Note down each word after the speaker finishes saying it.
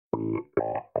Hello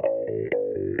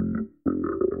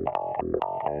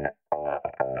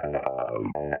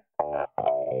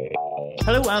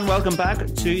and welcome back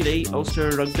to the Ulster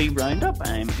Rugby Roundup.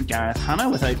 I'm Gareth Hanna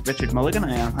without Richard Mulligan.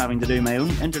 I am having to do my own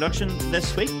introduction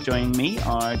this week. Joining me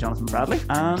are Jonathan Bradley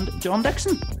and John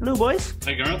Dixon. Hello, boys.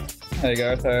 Hi, Gareth. Hey,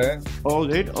 Gareth. How are you? All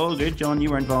good, all good. John, you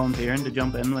weren't volunteering to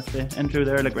jump in with the intro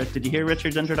there. Like, did you hear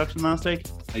Richard's introduction last week?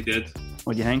 I did.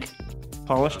 What do you think?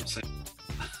 Polished?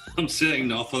 I'm saying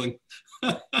nothing.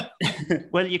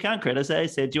 Well, you can't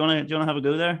criticise. Do you want to have a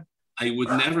go there? I would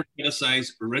never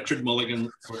criticise Richard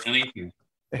Mulligan for anything.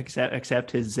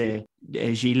 Except his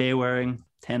gilet wearing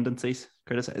tendencies.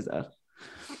 Criticise that.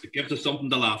 It gives us something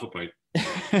to laugh about.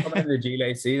 Coming into the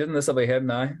Gilet season, this will be him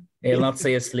now. He'll not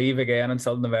see his sleeve again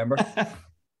until November.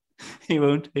 He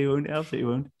won't, absolutely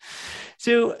won't.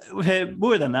 So,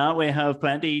 more than that, we have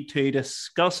plenty to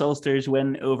discuss. Ulster's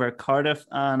win over Cardiff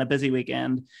and a busy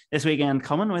weekend. This weekend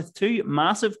coming with two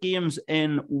massive games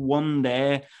in one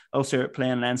day. Ulster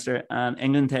playing Leinster and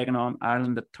England taking on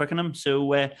Ireland at Twickenham.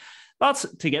 So, lots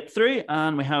to get through,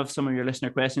 and we have some of your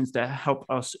listener questions to help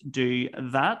us do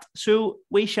that. So,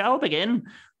 we shall begin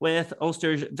with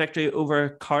Ulster's victory over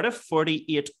Cardiff,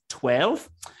 48-12.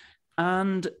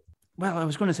 And well, I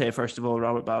was going to say, first of all,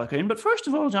 Robert Baloucoune, but first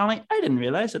of all, Johnny, I didn't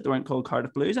realise that they weren't called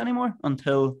Cardiff Blues anymore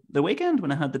until the weekend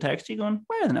when I had the text to you going,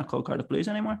 why are they not called Cardiff Blues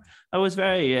anymore? I was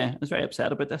very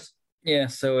upset about this. Yeah,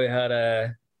 so we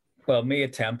had me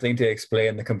attempting to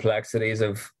explain the complexities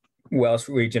of Welsh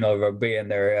regional rugby and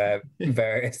their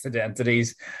various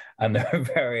identities and their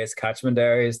various catchment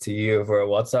areas to you over a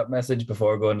WhatsApp message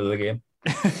before going to the game.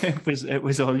 It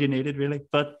was all you needed, really.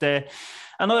 But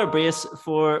another brace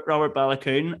for Robert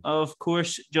Baloucoune, of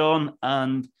course, John,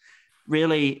 and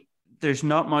really there's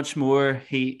not much more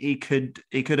he could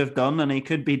have done and he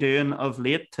could be doing of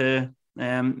late to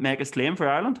make his claim for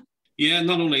Ireland. Yeah,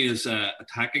 not only his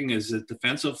attacking, his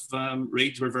defensive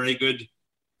reads were very good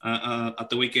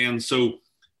at the weekend. So,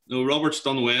 Robert's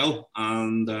done well,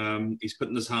 and he's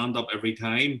putting his hand up every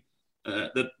time.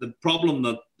 The problem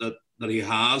that he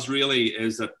has really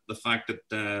is that the fact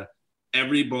that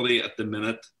everybody at the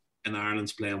minute in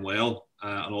Ireland's playing well,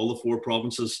 and all the four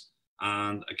provinces.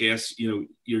 And I guess, you're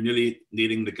nearly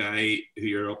needing the guy who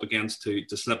you're up against to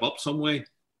slip up some way.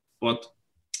 But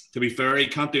to be fair, he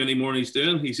can't do any more than he's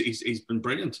doing. He's been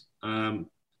brilliant.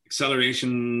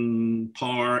 Acceleration,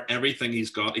 power, everything he's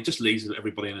got. He just leads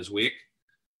everybody in his wake.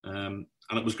 And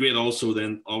it was great also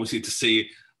then, obviously, to see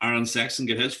Aaron Sexton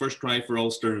get his first try for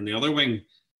Ulster in the other wing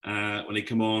when he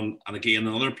came on. And again,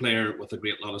 another player with a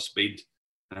great lot of speed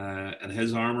in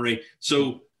his armoury.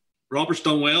 So Robert's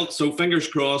done well. So fingers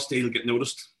crossed he'll get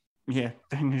noticed. Yeah,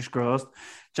 fingers crossed.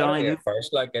 Johnny,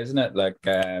 first, isn't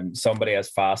it? Somebody as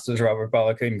fast as Robert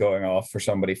Baloucoune going off for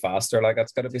somebody faster.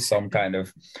 That's got to be some kind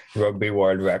of rugby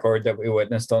world record that we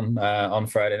witnessed on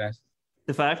Friday night.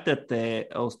 The fact that the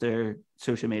Ulster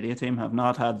social media team have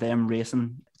not had them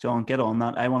racing, John, get on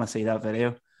that. I want to see that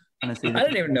video. I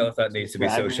don't even know if that needs to be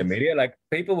social media.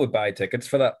 People would buy tickets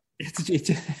for that.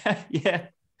 Yeah.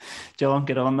 John,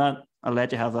 get on that. I'll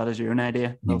let you have that as your own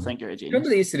idea. They'll think you're a genius. Remember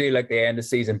they used to do the end of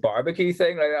season barbecue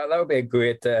thing? That would be a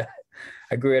great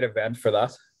event for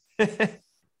that.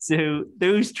 So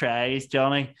those tries,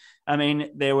 Johnny,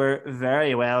 they were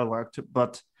very well worked,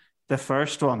 but the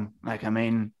first one,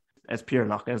 it's pure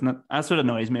luck, isn't it? That's what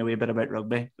annoys me a wee bit about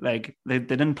rugby. They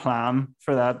didn't plan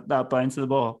for that bounce of the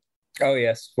ball. Oh,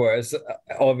 yes. Whereas,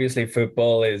 obviously,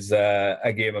 football is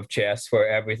a game of chess where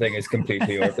everything is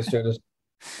completely orchestrated.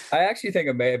 I actually think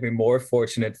I may have been more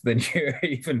fortunate than you're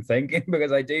even thinking,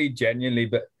 because I do genuinely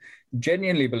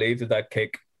believe that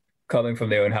kick coming from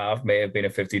the own half may have been a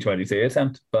 50-22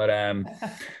 attempt. But,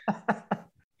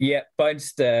 yeah,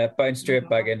 bounced straight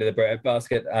back into the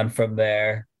breadbasket, and from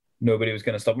there, nobody was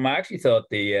going to stop him. I actually thought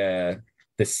the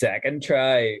second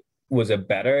try was a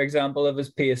better example of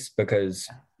his pace, because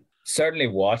certainly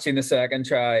watching the second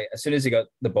try, as soon as he got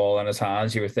the ball in his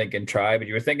hands, you were thinking try, but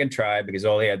you were thinking try because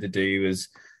all he had to do was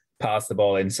pass the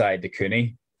ball inside to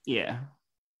Cooney. Yeah.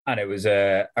 And it was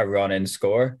a run-in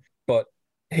score. But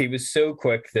he was so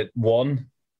quick that, one,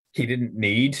 he didn't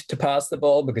need to pass the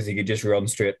ball because he could just run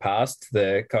straight past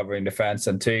the covering defence,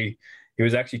 and two, he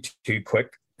was actually too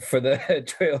quick for the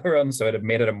trail run, so it had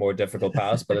made it a more difficult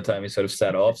pass by the time he sort of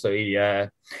set off. So he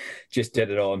just did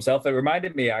it all himself. It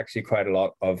reminded me actually quite a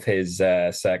lot of his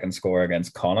second score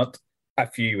against Connacht a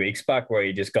few weeks back, where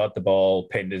he just got the ball,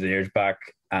 pinned his ears back,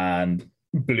 and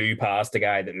blew past a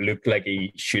guy that looked like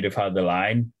he should have had the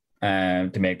line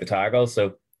to make the tackle.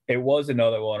 So it was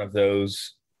another one of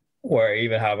those where,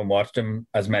 even having watched him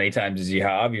as many times as you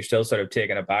have, you're still sort of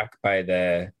taken aback by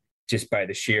the just by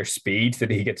the sheer speed that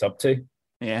he gets up to.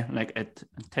 Yeah, like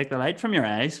take the light from your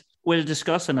eyes. We'll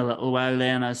discuss in a little while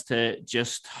then as to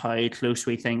just how close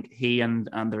we think he and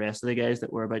the rest of the guys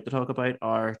that we're about to talk about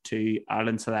are to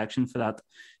Ireland's selection for that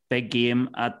big game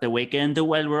at the weekend. Though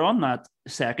while we're on that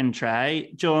second try,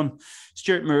 John,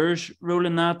 Stuart Moore's role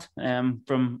in that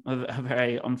from a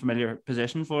very unfamiliar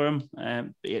position for him.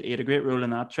 He had a great role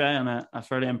in that try and a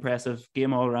fairly impressive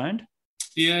game all around.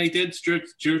 Yeah, he did.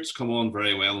 Stuart's come on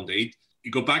very well indeed.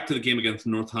 You go back to the game against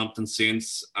the Northampton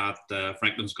Saints at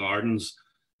Franklin's Gardens.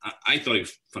 I thought he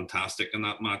was fantastic in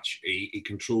that match. He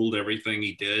controlled everything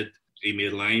he did. He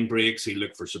made line breaks. He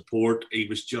looked for support. He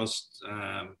was just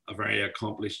a very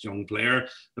accomplished young player.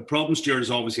 The problem Stuart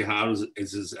has obviously had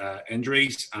is his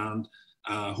injuries, and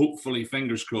hopefully,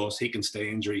 fingers crossed, he can stay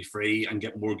injury-free and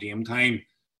get more game time,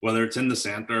 whether it's in the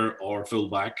centre or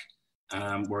full-back,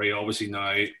 where he obviously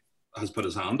now has put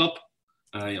his hand up.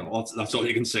 That's all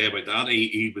you can say about that.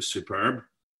 He was superb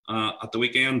at the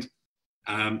weekend.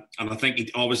 And I think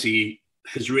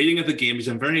his reading of the game, he's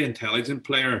a very intelligent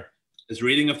player. His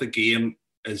reading of the game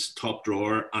is top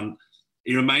drawer. And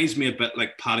he reminds me a bit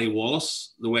like Paddy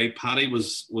Wallace, the way Paddy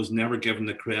was never given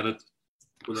the credit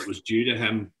that was due to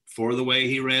him for the way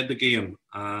he read the game.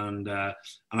 And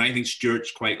I think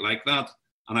Stuart's quite like that.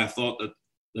 And I thought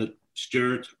that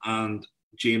Stuart and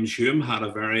James Hume had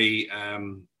a very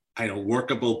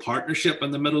workable partnership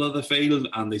in the middle of the field,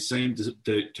 and they seemed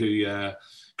to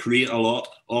create a lot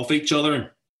off each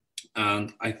other.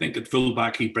 And I think at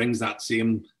fullback he brings that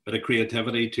same bit of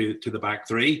creativity to the back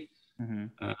three.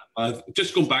 Mm-hmm.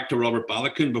 Just going back to Robert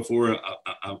Baloucoune before,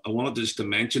 I wanted just to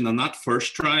mention on that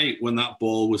first try when that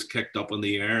ball was kicked up in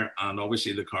the air and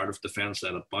obviously the Cardiff defence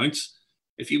let it bounce.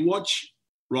 If you watch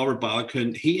Robert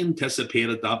Baloucoune, he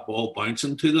anticipated that ball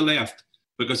bouncing to the left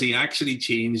because he actually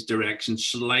changed direction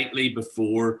slightly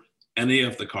before any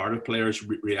of the Cardiff players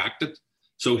reacted.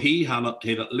 So he had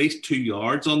at least 2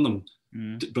 yards on them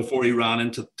before he ran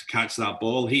in to catch that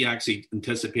ball. He actually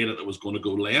anticipated it was going to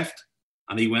go left,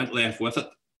 and he went left with it.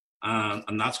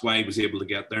 And that's why he was able to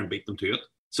get there and beat them to it.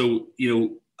 So,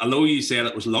 although you said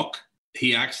it was luck,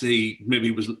 he actually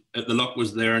the luck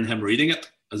was there in him reading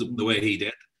it as the way he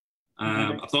did.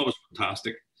 I thought it was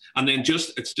fantastic. And then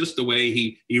it's just the way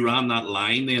he ran that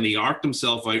line. Then he arced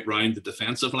himself out round the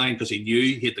defensive line because he knew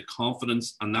he had the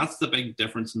confidence. And that's the big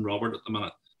difference in Robert at the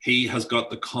minute. He has got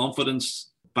the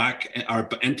confidence back or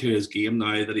into his game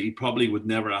now that he probably would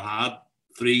never have had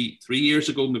 3 years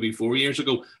ago, maybe 4 years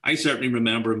ago. I certainly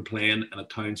remember him playing in a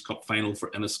Towns Cup final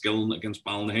for Enniskillen against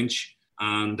Ballynahinch.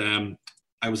 And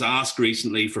I was asked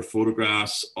recently for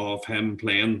photographs of him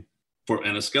playing for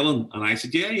Enniskillen, and I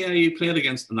said, yeah, you played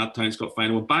against in that Towns Cup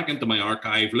final. Went back into my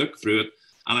archive, looked through it,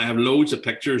 and I have loads of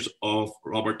pictures of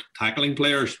Robert tackling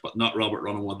players, but not Robert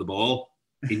running with the ball.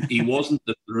 He wasn't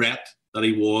the threat that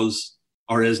he was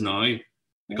or is now,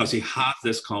 because he has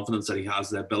this confidence that he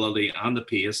has the ability and the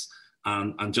pace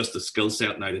and just the skill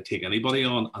set now to take anybody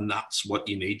on, and that's what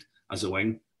you need as a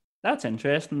wing. That's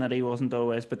interesting that he wasn't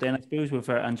always, but then I suppose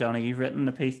and Johnny, you've written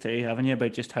a piece too, haven't you,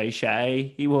 about just how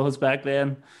shy he was back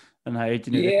then? And how it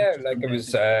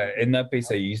was in that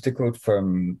piece I used a quote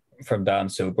from Dan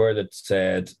Soper that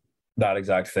said that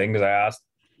exact thing, because I asked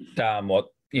Dan what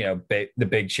the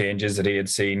big changes that he had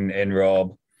seen in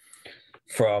Rob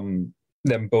from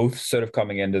them both sort of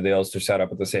coming into the Ulster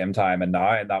setup at the same time and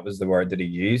now, and that was the word that he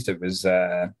used. It was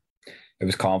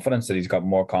confidence, that he's got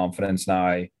more confidence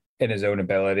now in his own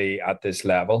ability at this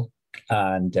level,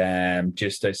 and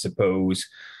just I suppose,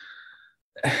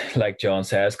 like John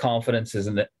says, confidence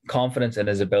in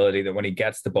his ability that when he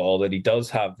gets the ball, that he does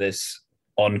have this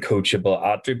uncoachable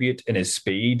attribute in his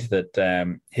speed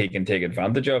that he can take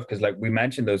advantage of. Because, like we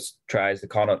mentioned, those tries, the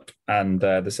Connacht and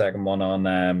the second one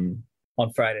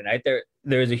on Friday night,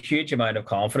 there is a huge amount of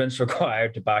confidence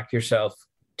required to back yourself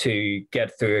to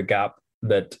get through a gap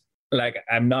that, like,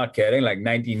 I'm not kidding, like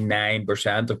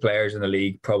 99% of players in the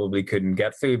league probably couldn't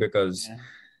get through, because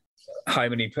how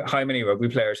many rugby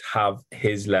players have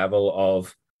his level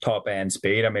of top end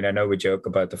speed? I mean, I know we joke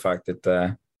about the fact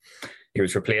that he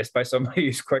was replaced by somebody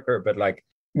who's quicker, but like,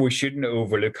 we shouldn't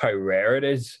overlook how rare it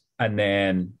is. And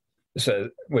then, so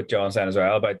what John said as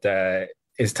well about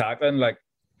his tackling, like,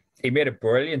 he made a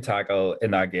brilliant tackle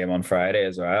in that game on Friday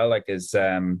as well. Like his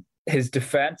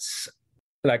defense,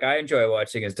 like, I enjoy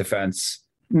watching his defense.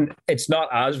 It's not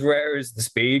as rare as the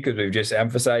speed, because we've just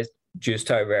emphasized just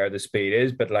how rare the speed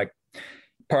is. But like,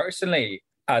 personally,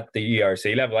 at the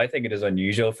ERC level, I think it is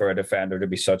unusual for a defender to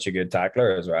be such a good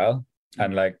tackler as well.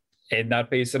 And like, in that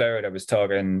piece that I read, I was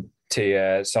talking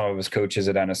to some of his coaches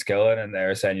at Enniskillen, and they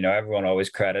were saying, everyone always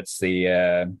credits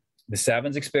the the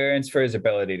sevens experience for his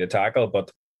ability to tackle,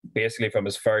 but basically from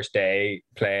his first day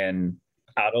playing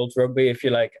adult rugby, if you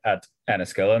like, at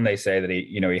Enniskillen, they say that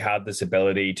he had this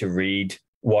ability to read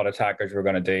what attackers were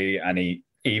going to do, and he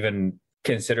even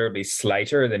considerably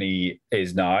slighter than he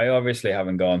is now, obviously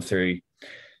having gone through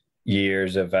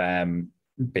years of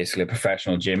basically a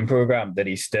professional gym program, that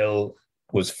he still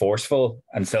was forceful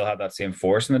and still had that same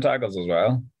force in the tackles as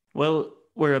well. Well,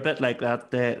 we're a bit like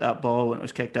that ball when it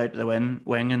was kicked out to the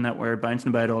wing, and that we're bouncing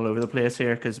about all over the place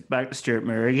here, because back to Stuart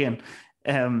Moore again.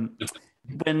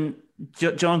 When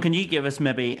John, can you give us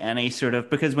maybe any sort of,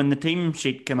 because when the team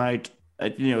sheet came out,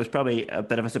 it was probably a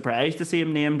bit of a surprise to see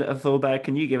him named a fullback.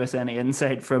 Can you give us any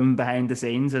insight from behind the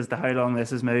scenes as to how long this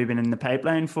has maybe been in the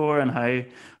pipeline for, and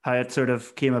how it sort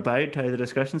of came about, how the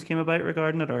discussions came about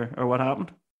regarding it, or what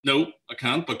happened? No, I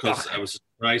can't, because I was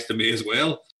surprised to me as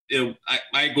well.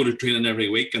 I go to training every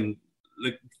week, and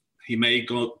he may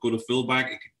go to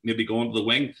fullback, maybe go onto the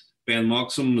wing. Ben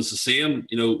Moxham is the same.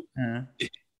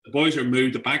 The boys are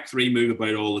moved. The back three move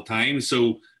about all the time,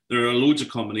 so there are loads of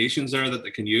combinations there that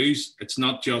they can use. It's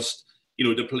not just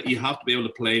you have to be able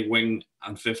to play wing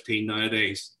and 15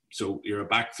 nowadays. So you're a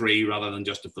back three rather than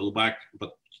just a fullback.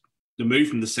 But the move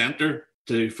from the centre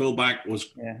to fullback was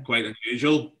quite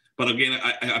unusual. But again,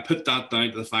 I put that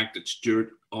down to the fact that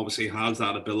Stuart obviously has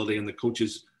that ability, and the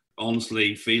coaches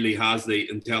honestly feel he has the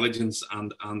intelligence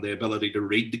and the ability to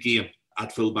read the game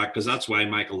at fullback, because that's why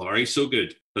Michael Lowry's so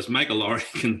good, because Michael Lowry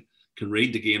can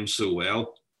read the game so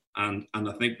well, and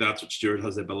I think that's what Stuart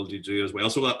has the ability to do as well.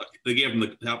 So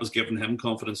that was giving him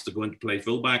confidence to go into play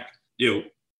fullback.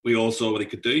 We all saw what he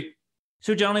could do.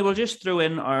 So, Johnny, we'll just throw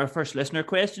in our first listener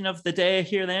question of the day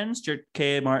here then. Stuart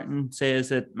K. Martin says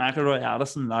that McIlroy,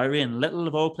 Allison, Lowry and Little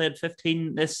have all played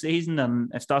 15 this season,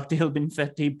 and if Stockdale had been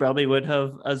fit, he probably would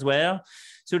have as well.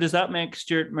 So does that make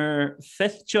Stuart Moore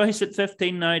fifth choice at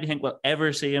 15 now? Do you think we'll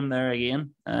ever see him there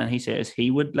again? And he says he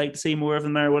would like to see more of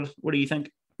him there. What do you think?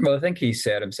 Well, I think he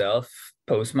said himself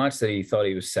post-match that he thought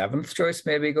he was seventh choice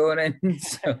maybe going in,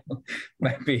 so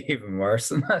might be even worse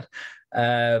than that.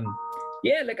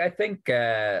 I think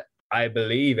I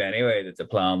believe anyway that the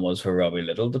plan was for Robbie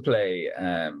Little to play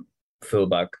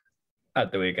fullback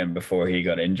at the weekend before he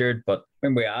got injured. But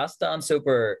when we asked Dan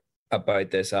Soper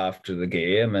about this after the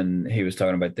game, and he was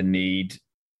talking about the need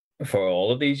for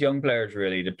all of these young players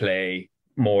really to play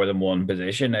more than one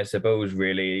position, I suppose.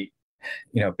 Really,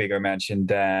 Bigger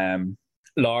mentioned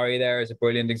Lowry there is a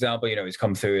brilliant example. He's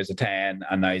come through as a 10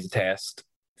 and now he's a test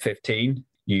 15.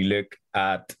 You look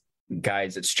at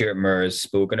guys that Stuart Moore has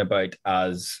spoken about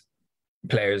as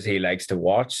players he likes to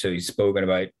watch. So he's spoken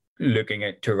about looking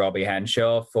to Robbie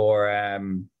Henshaw for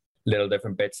little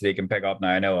different bits that he can pick up. Now,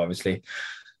 I know obviously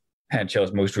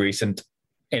Henshaw's most recent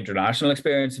international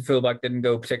experience in fullback didn't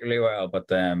go particularly well, but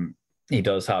he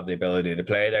does have the ability to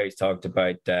play there. He's talked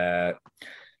about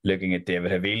looking at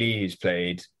David Havili, who's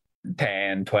played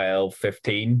 10, 12,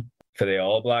 15 for the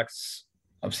All Blacks.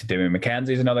 Obviously, Damian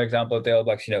McKenzie is another example of the All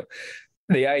Blacks.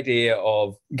 The idea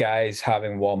of guys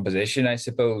having one position, I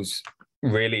suppose,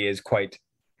 really is quite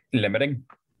limiting.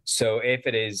 So if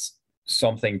it is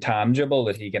something tangible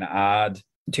that he can add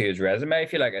to his resume,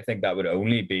 if you like, I think that would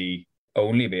only be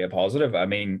a positive. I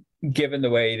mean, given the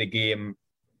way the game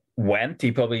went,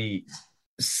 he probably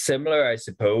similar, I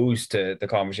suppose, to the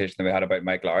conversation that we had about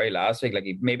Mike Lowry last week. Like,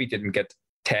 he maybe didn't get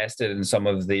tested in some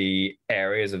of the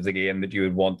areas of the game that you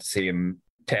would want to see him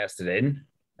tested in.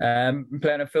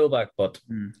 Playing a fullback, but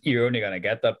you're only going to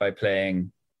get that by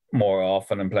playing more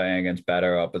often and playing against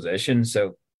better opposition.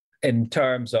 So in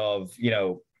terms of,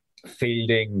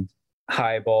 fielding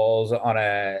high balls on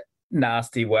a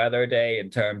nasty weather day, in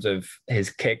terms of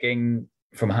his kicking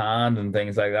from hand and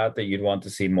things like that you'd want to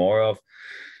see more of,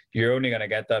 you're only going to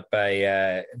get that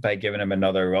by giving him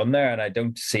another run there. And I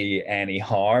don't see any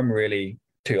harm really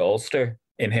to Ulster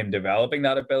in him developing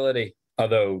that ability.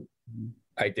 Although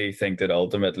I do think that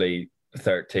ultimately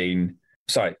 12 or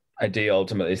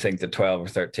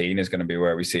 13 is going to be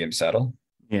where we see him settle.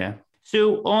 Yeah.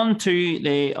 So on to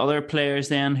the other players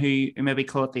then who maybe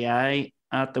caught the eye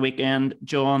at the weekend,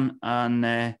 John. And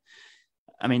there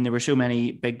were so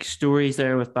many big stories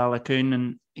there with Balakoon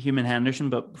and Human Henderson.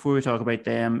 But before we talk about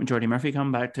them, Jordy Murphy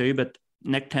come back too. But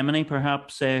Nick Timoney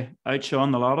perhaps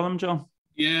outshone a lot of them, John.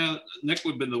 Yeah, Nick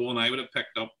would have been the one I would have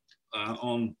picked up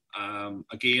on.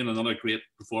 Again, another great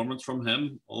performance from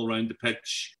him all around the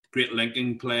pitch. Great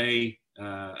linking play.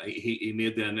 He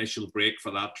made the initial break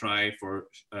for that try for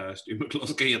Stuart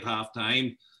McCluskey at half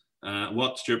time.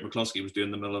 What Stuart McCluskey was doing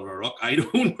in the middle of a ruck, I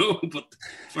don't know, but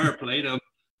fair play to him.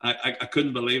 I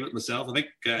couldn't believe it myself. I think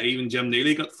even Jim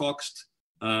Neely got foxed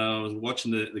I was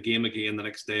watching the game again the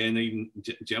next day, and even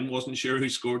Jim wasn't sure who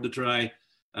scored the try.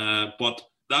 But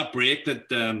that break that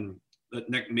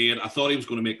Nick made, I thought he was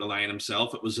going to make the line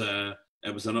himself. It was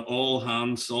an all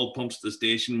pumps to the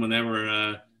station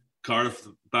whenever Cardiff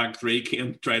back three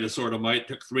came to try to sort him out. It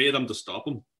took three of them to stop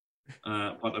him.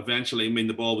 But eventually,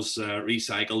 the ball was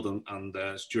recycled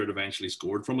and Stewart eventually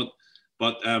scored from it.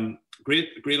 But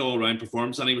great all-round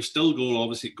performance, and he was still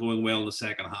obviously going well in the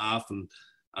second half, and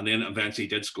then eventually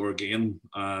did score again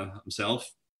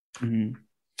himself. Mm-hmm.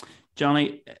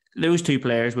 Johnny, those two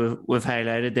players we've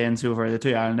highlighted then so far, the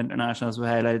two Ireland internationals we've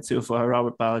highlighted so far,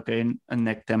 Robert Baloucoune and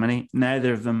Nick Timoney,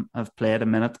 neither of them have played a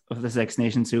minute of the Six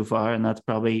Nations so far, and that's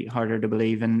probably harder to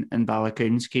believe in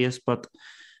Baloucoune's case. But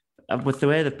with the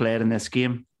way they played in this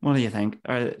game, what do you think?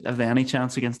 Have they any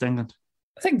chance against England?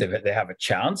 I think they have a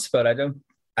chance, but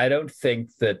I don't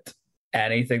think that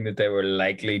anything that they were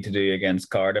likely to do against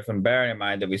Cardiff, and bearing in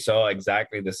mind that we saw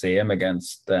exactly the same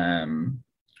against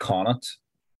Connacht,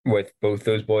 with both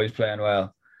those boys playing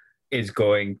well, is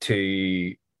going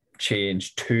to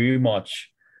change too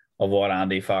much of what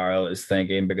Andy Farrell is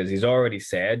thinking, because he's already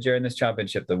said during this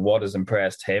championship that what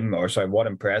impresses him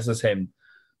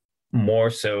more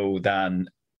so than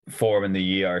form in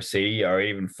the ERC or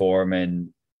even form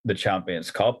in the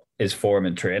Champions Cup is form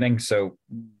in training. So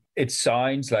it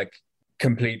sounds like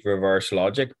complete reverse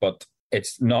logic, but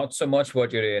it's not so much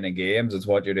what you're doing in games, it's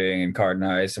what you're doing in Carden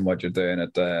House and what you're doing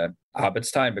at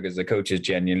Abbottstown, because the coaches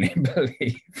genuinely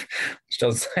believe, which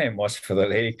doesn't say much for the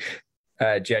league,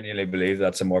 genuinely believe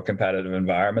that's a more competitive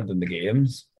environment than the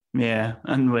games. Yeah,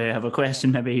 and we have a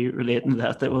question maybe relating to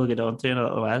that we'll get on to in a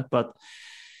little while. But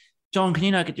John, can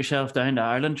you not get yourself down to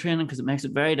Ireland training, because it makes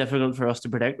it very difficult for us to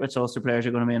predict which Ulster players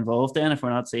are going to be involved in if we're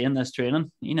not seeing this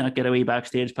training? You not get a wee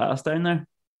backstage pass down there?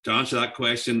 To answer that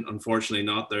question, unfortunately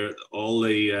not. There, all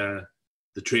the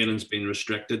training's been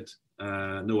restricted.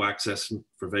 No access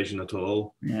provision at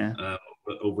all. Yeah.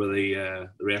 Over the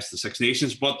rest of the Six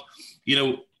Nations. But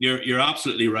you're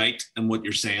absolutely right in what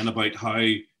you're saying about how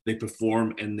they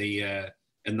perform in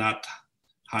that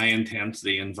high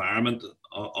intensity environment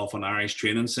of an Irish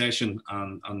training session,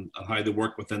 and how they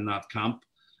work within that camp.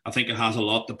 I think it has a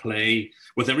lot to play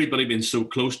with everybody being so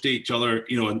close to each other,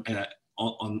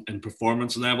 in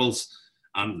performance levels,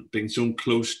 and being so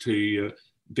close to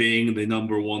being the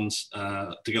number ones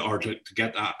to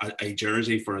get a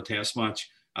jersey for a test match.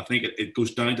 I think it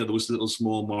goes down to those little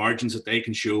small margins that they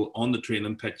can show on the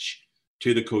training pitch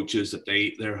to the coaches that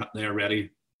they're ready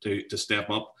to step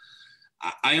up.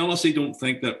 I honestly don't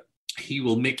think that he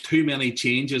will make too many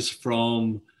changes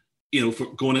for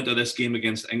going into this game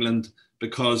against England,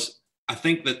 because I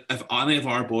think that if any of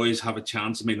our boys have a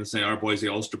chance, let's say our boys, the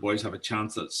Ulster boys, have a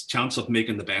chance of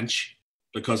making the bench,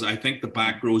 because I think the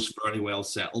back row is fairly well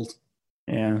settled.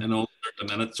 Yeah. In Ulster at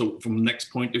the minute. So from Nick's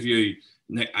point of view,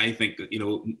 Nick, I think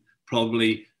that,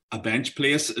 probably a bench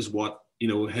place is what,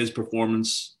 his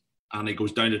performance, and he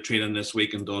goes down to training this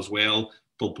week and does well,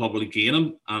 will probably gain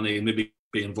him, and he maybe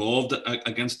be involved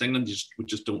against England. We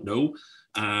just don't know.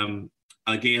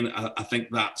 Again, I think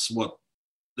that's what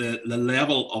the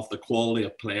level of the quality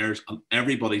of players, and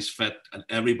everybody's fit and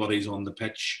everybody's on the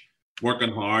pitch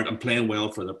working hard and playing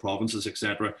well for their provinces,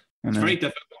 etc. It's very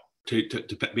difficult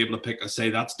to be able to pick and say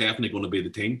that's definitely going to be the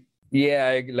team. Yeah,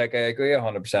 I agree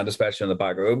 100%, especially on the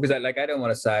back row, because I don't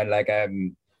want to sound like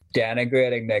I'm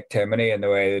denigrating Nick Timoney in the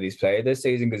way that he's played this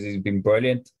season, because he's been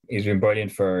brilliant. He's been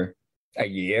brilliant for a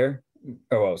year.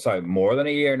 More than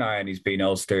a year now, and he's been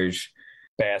Ulster's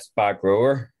best back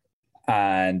rower.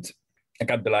 And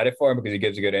I'm delighted for him, because he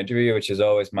gives a good interview, which is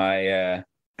always my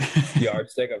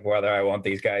yardstick of whether I want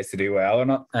these guys to do well or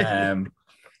not.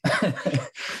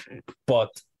 But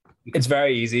it's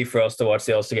very easy for us to watch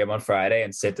the Ulster game on Friday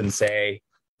and sit and say,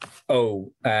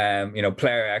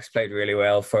 player X played really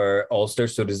well for Ulster,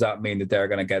 so does that mean that they're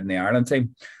going to get in the Ireland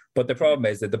team? But the problem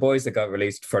is that the boys that got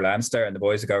released for Leinster and the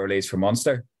boys that got released for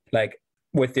Munster,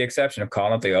 with the exception of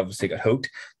Connacht, they obviously got hooked.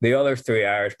 The other three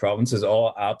Irish provinces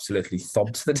all absolutely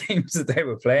thumped the teams that they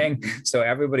were playing. So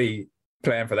everybody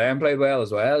playing for them played well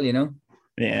as well,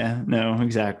 Yeah, no,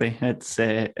 exactly. It's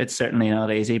certainly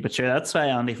not easy, but sure, that's why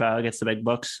Andy Farrell gets the big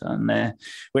bucks, and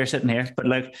we're sitting here.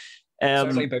 But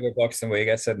certainly bigger bucks than we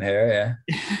get sitting here.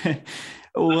 Yeah.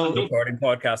 Well, recording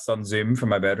podcasts on Zoom from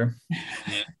my bedroom.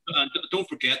 Yeah, and don't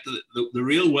forget the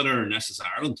real winner in this is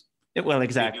Ireland. Well,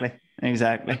 exactly. There's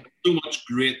so much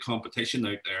great competition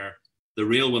out there. The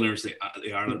real winner is the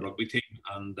Ireland rugby team,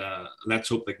 and let's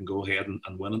hope they can go ahead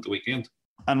and win at the weekend.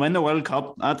 And win the World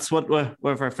Cup. That's what we're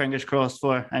our fingers crossed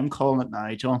for. I'm calling it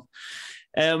now, John.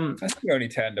 I think you're only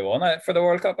 10-1 for the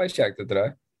World Cup. I checked it today.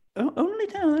 Only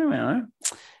 10, there we are.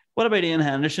 What about Ian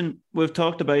Henderson? We've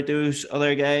talked about those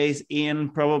other guys. Ian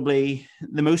probably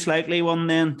the most likely one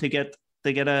then to get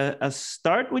a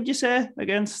start. Would you say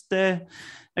against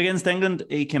England?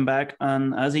 He came back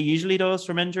and, as he usually does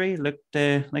from injury, looked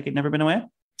like he'd never been away.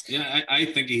 Yeah, I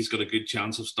think he's got a good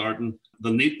chance of starting.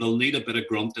 They'll need a bit of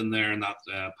grunt in there in that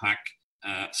pack,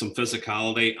 some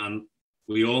physicality, and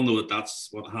we all know that's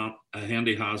what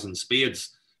Hendy has in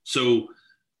spades. So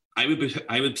I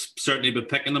would certainly be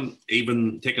picking him,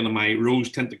 even taking my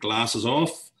rose tinted glasses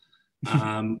off.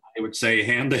 I would say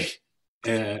Hendy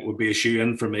would be a shoe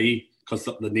in for me because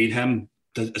they need him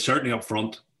certainly up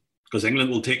front, because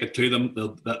England will take it to them.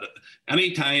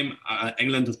 Anytime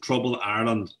England have troubled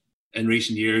Ireland in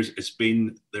recent years, it's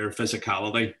been their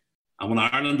physicality. And when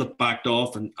Ireland have backed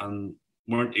off and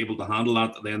weren't able to handle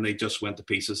that, then they just went to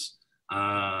pieces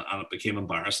and it became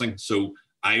embarrassing. So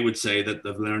I would say that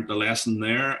they've learned the lesson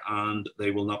there and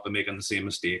they will not be making the same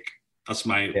mistake. That's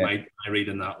my read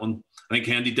in that one. I think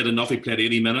Hendy did enough. He played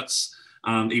 80 minutes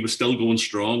and he was still going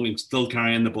strong and still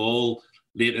carrying the ball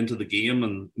late into the game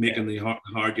and making the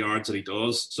hard yards that he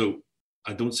does. So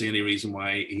I don't see any reason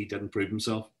why he didn't prove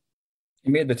himself. He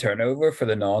made the turnover for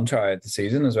the non-try of the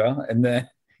season as well in the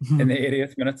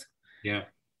 80th minute. Yeah,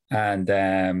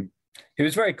 and he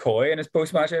was very coy in his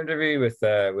post-match interview with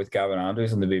Gavin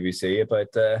Andrews on the BBC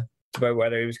about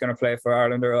whether he was going to play for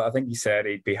Ireland or I think he said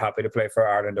he'd be happy to play for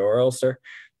Ireland or Ulster,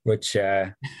 which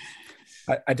I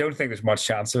don't think there's much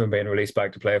chance of him being released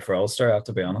back to play for Ulster. I have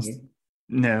to be honest.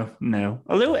 No.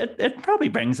 Although it probably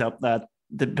brings up that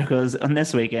because on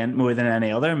this weekend more than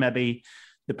any other, maybe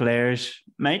the players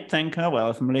might think, oh,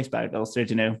 well, if I'm released back to Ulster,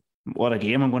 what a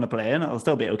game I'm going to play in, it'll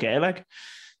still be okay.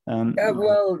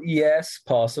 Well, yes,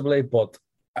 possibly. But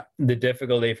the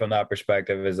difficulty from that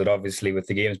perspective is that obviously with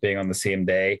the games being on the same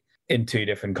day in two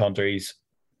different countries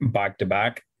back to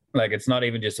back, like it's not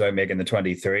even just about making the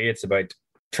 23, it's about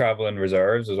traveling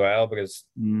reserves as well, because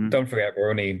don't forget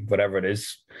we're only, whatever it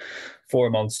is, 4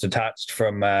 months detached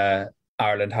from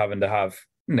Ireland having to have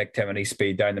Nick Timoney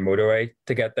speed down the motorway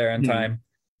to get there in time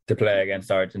to play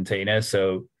against Argentina.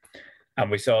 So, and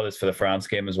we saw this for the France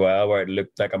game as well, where it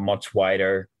looked like a much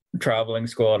wider travelling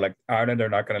squad. Like Ireland are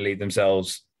not going to leave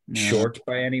themselves short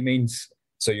by any means.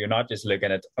 So you're not just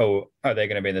looking at, are they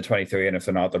going to be in the 23? And if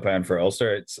they're not, they're playing for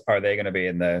Ulster. Are they going to be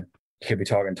in you could be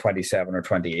talking 27 or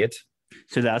 28.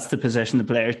 So that's the position the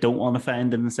players don't want to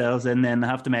find themselves in. Then they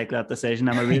have to make that decision.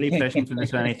 Am I really pushing for the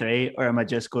 23 or am I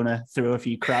just going to throw a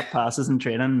few crap passes in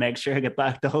training and make sure I get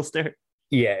back to Ulster?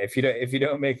 Yeah, if you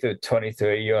don't make the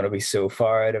 23, you want to be so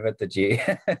far out of it that you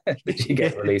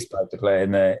get released back to play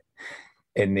in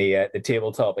the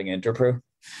table topping Interpro.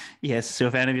 Yes, so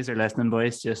if any of you are listening,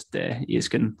 boys, just you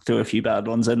can throw a few bad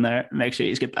ones in there. Make sure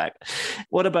you get back.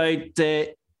 What about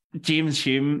James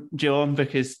Hume, John?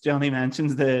 Because Johnny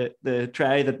mentions the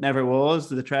try that never was.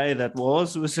 The try that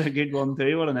was a good one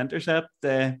too. What an intercept!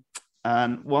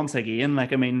 And once again,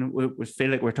 we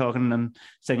feel like we're talking and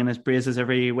singing his praises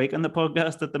every week on the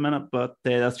podcast at the minute, but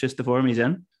that's just the form he's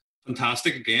in.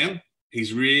 Fantastic again.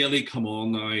 He's really come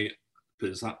on now.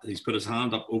 He's put his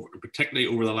hand up, particularly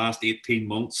over the last 18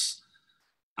 months.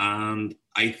 And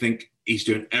I think he's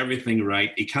doing everything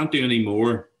right. He can't do any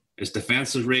more. His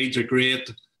defensive reads are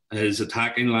great. His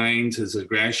attacking lines, his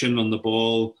aggression on the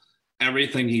ball,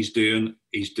 everything he's doing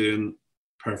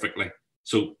perfectly.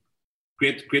 So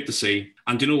great to see.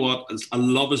 And do you know what? I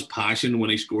love his passion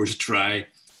when he scores a try,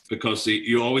 because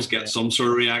you always get some sort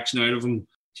of reaction out of him.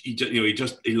 He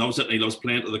loves it and he loves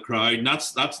playing to the crowd. And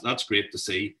that's great to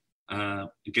see.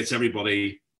 It gets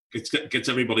everybody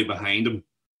behind him.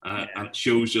 And it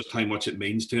shows just how much it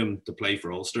means to him to play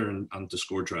for Ulster and to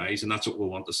score tries. And that's what we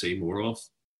want to see more of.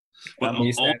 But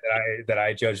you said that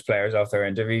I judge players off their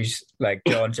interviews, like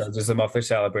John judges them off their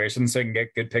celebrations, so you can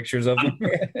get good pictures of them.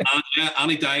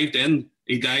 and he dived in.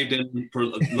 He dived in for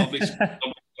lovely stuff.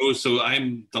 So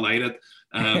I'm delighted.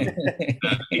 He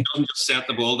doesn't just set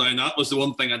the ball down. That was the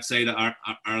one thing I'd say to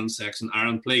Aaron Sexton.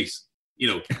 Aaron, please,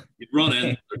 you run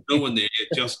in. There's no one there.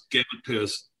 Just give it to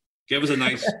us. Give us a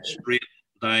nice straight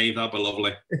dive. That'd be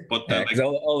lovely. But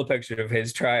all the picture of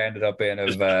his try ended up being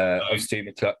of Steve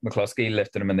McCluskey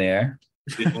lifting him in the air.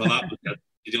 Well, that was it.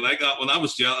 Did you like that? Well, that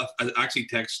was I actually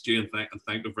texted you and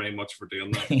thank you very much for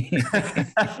doing that.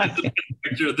 The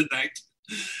picture of the night.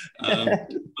 But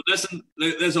listen,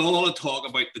 there's a lot of talk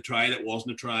about the try that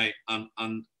wasn't a try, and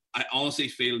I honestly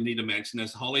feel need to mention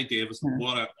this. Holly Davis,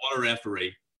 what a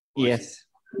referee. Yes,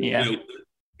 yeah.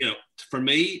 For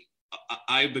me,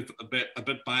 I'm a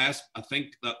bit biased. I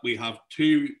think that we have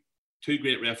two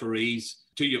great referees,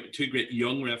 two great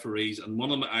young referees, and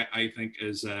one of them I think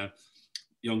is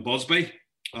young Busby.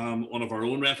 one of our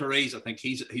own referees. I think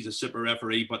he's a super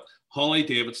referee. But Holly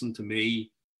Davidson, to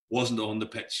me, wasn't on the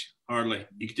pitch hardly.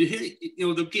 You could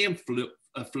hear, the game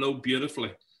flowed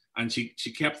beautifully, and she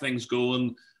kept things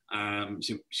going.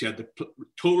 She had the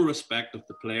total respect of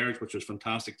the players, which was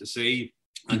fantastic to see,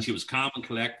 and she was calm and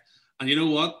collect. And you know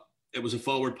what? It was a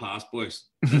forward pass, boys.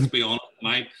 Let's be honest.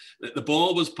 The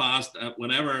ball was passed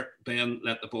whenever Ben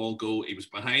let the ball go. He was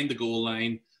behind the goal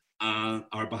line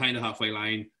or behind the halfway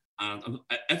line. And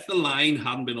if the line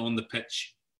hadn't been on the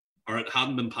pitch or it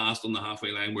hadn't been passed on the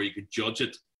halfway line where you could judge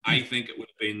it, I think it would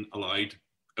have been allowed.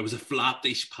 It was a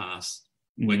flattish pass,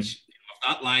 which if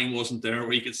that line wasn't there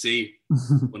where you could see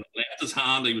when he left his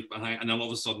hand, he was behind, and then all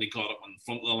of a sudden he caught it in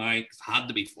front of the line. It had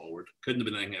to be forward. Couldn't have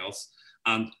been anything else.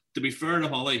 And to be fair to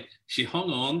Holly, she hung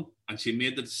on and she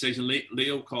made the decision.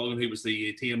 Leo Colgan, who was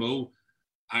the TMO,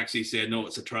 actually said, no,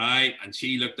 it's a try. And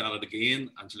she looked at it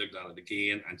again and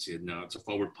she said, no, it's a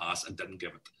forward pass, and didn't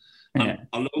give it. Yeah.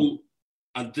 Although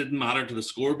it didn't matter to the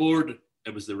scoreboard,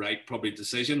 it was the right probably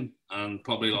decision. And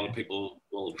probably a lot of people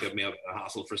will give me a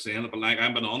hassle for saying it. But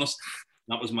I'm being honest,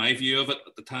 that was my view of it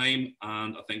at the time.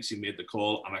 And I think she made the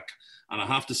call. And I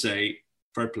have to say,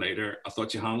 fair play to her. I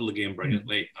thought she handled the game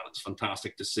brilliantly, and it's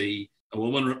fantastic to see a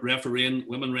women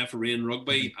refereeing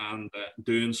rugby and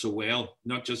doing so well,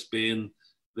 not just being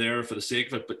there for the sake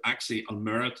of it, but actually on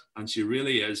merit. And she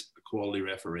really is a quality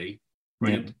referee.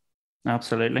 Brilliant. Yeah.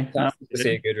 Absolutely. To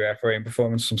see a good refereeing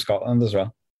performance from Scotland as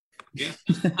well. Yeah.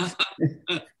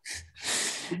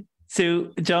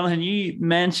 So, Jonathan, you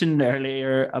mentioned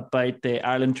earlier about the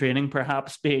Ireland training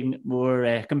perhaps being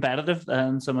more competitive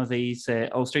than some of these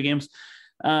Ulster games.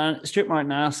 Stuart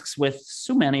Martin asks, with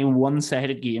so many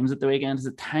one-sided games at the weekend, is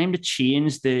it time to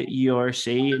change the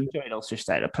URC? Enjoyed Ulster's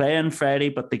style of play on Friday,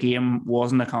 but the game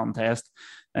wasn't a contest,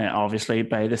 obviously,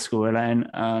 by the scoreline.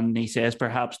 And he says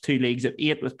perhaps 2 leagues of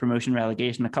 8 with promotion,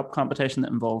 relegation, a cup competition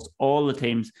that involves all the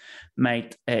teams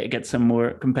might get some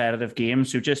more competitive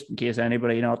games. So just in case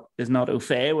anybody is not au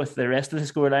fait with the rest of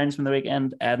the scorelines from the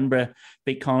weekend, Edinburgh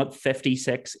beat Connacht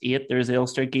 56-8. There's the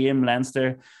Ulster game.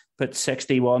 Leinster put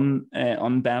 61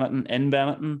 on Benetton in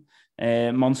Benetton.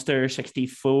 Munster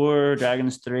 64,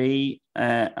 Dragons 3,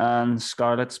 and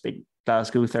Scarlets beat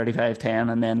Glasgow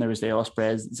 35-10, and then there was the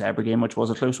Ospreys Zebra game, which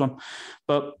was a close one.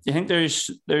 But do you think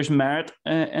there's merit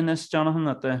in this, Jonathan,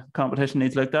 that the competition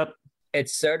needs looked at?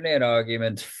 It's certainly an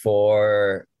argument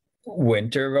for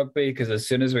winter rugby, because as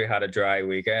soon as we had a dry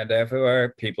weekend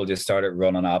everywhere, people just started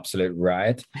running absolute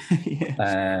riot.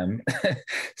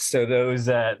 So those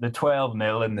the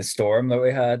 12-0 in the Storm that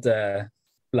we had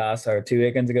 2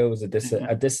 weekends ago was a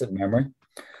distant memory.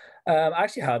 I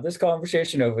actually had this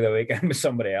conversation over the weekend with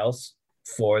somebody else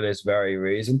for this very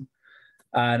reason.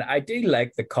 And I do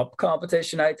like the cup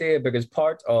competition idea, because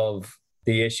part of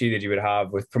the issue that you would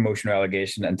have with promotion,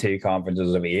 relegation and 2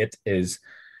 conferences of 8 is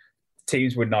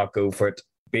teams would not go for it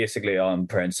basically on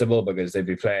principle, because they'd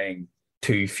be playing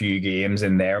too few games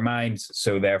in their minds,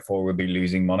 so therefore would be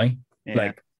losing money. Yeah.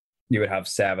 Like you would have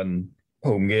 7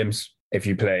 home games if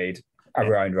you played a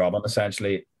round robin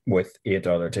essentially with 8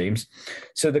 other teams.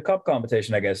 So the cup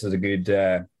competition, I guess, is a good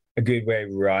way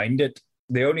around it.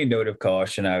 The only note of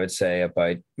caution I would say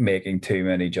about making too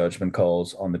many judgment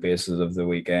calls on the basis of the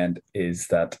weekend is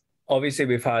that obviously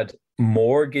we've had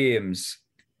more games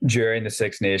during the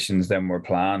Six Nations than were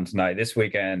planned. Now, this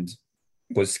weekend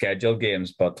was scheduled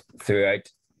games, but throughout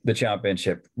the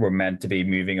championship, we're meant to be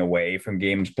moving away from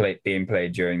games being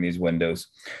played during these windows.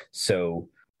 So,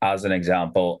 as an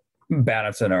example,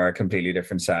 Benetton are a completely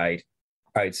different side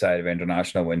outside of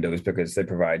international windows because they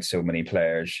provide so many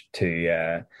players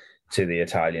to the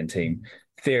Italian team.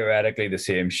 Theoretically, the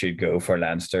same should go for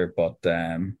Leinster, but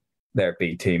their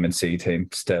B team and C team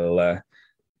still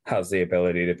has the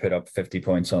ability to put up 50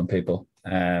 points on people.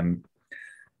 And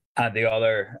the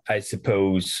other, I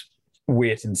suppose,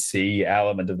 wait and see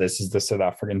element of this is the South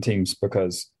African teams,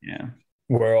 because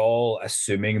we're all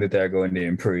assuming that they're going to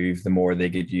improve the more they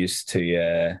get used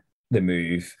to the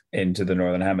move into the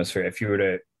Northern Hemisphere. If you were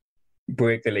to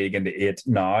break the league into 8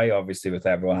 now, obviously with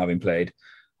everyone having played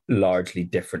largely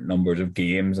different numbers of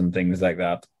games and things like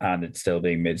that, and it's still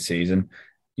being mid-season,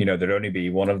 there'd only be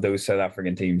one of those South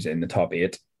African teams in the top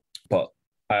 8. But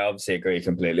I obviously agree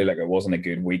completely. Like, it wasn't a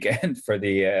good weekend for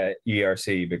the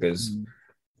ERC, because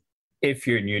if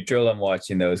you're neutral and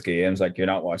watching those games, like, you're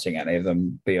not watching any of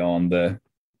them beyond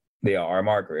the hour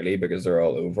mark, really, because they're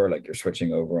all over. Like, you're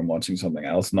switching over and watching something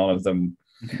else. None of them,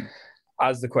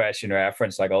 as the question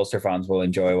referenced, like, Ulster fans will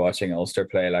enjoy watching Ulster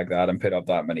play like that and put up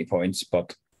that many points,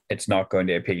 but it's not going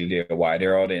to appeal to a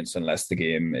wider audience unless the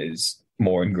game is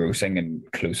more engrossing and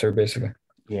closer, basically.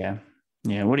 Yeah.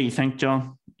 What do you think,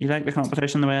 John? You like the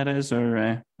competition the way it is?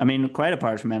 Or, I mean, quite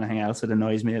apart from anything else, it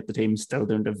annoys me that the teams still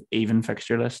don't have even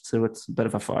fixture lists, so it's a bit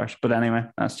of a farce. But anyway,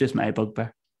 that's just my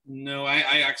bugbear. No,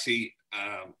 I actually,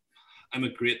 I'm a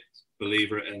great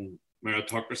believer in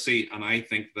meritocracy, and I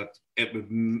think that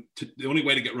the only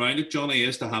way to get around it, Johnny,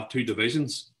 is to have two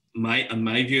divisions. In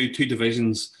my view, two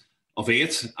divisions of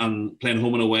 8 and playing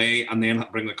home and away, and then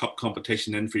bring the cup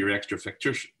competition in for your extra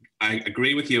fixtures. I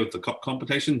agree with you with the cup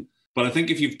competition, but I think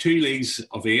if you've 2 leagues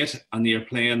of 8 and you're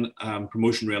playing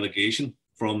promotion relegation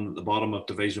from the bottom of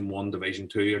Division 1, Division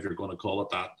 2, if you're going to call it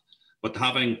that, but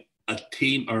having a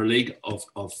team or a league of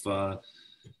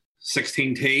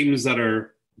 16 teams that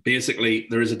are basically,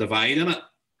 there is a divide in it,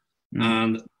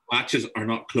 and matches are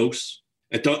not close.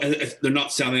 They're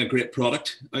not selling a great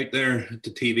product out there to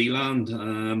TV land,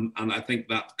 and I think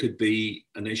that could be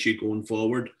an issue going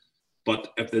forward.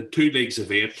 But if the 2 leagues of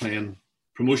 8 playing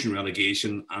promotion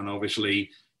relegation, and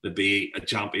obviously there'll be a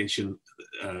championship,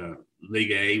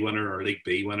 League A winner or League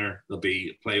B winner, there'll be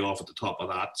a playoff at the top of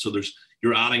that. So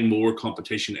you're adding more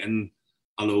competition in,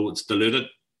 although it's diluted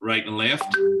right and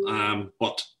left.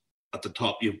 But at the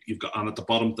top, you've got, and at the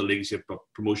bottom of the leagues, you've got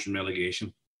promotion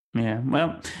relegation. Yeah,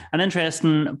 well, an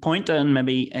interesting point, and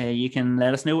maybe you can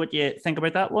let us know what you think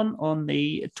about that one on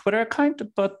the Twitter account.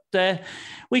 But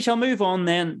we shall move on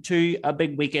then to a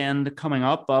big weekend coming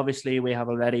up. Obviously, we have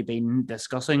already been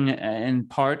discussing in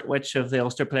part which of the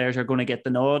Ulster players are going to get the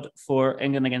nod for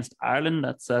England against Ireland.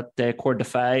 That's at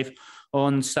 5:15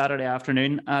 on Saturday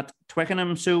afternoon at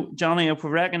Twickenham. So, Johnny, if we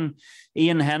reckon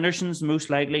Ian Henderson's most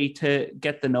likely to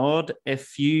get the nod,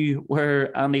 if you were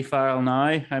Andy Farrell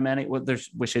now, how many? Well,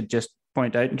 we should just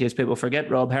point out in case people forget,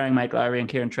 Rob Herring, Mike Lowry and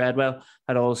Kieran Treadwell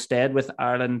had all stayed with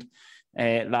Ireland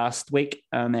last week,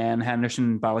 and then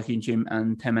Henderson, Ballachin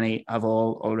and Timoney have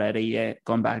all already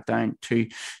gone back down to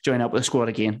join up with the squad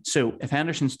again. So if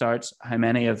Henderson starts, how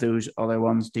many of those other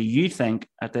ones do you think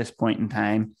at this point in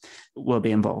time will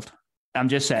be involved? I'm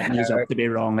just setting this up to be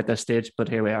wrong at this stage, but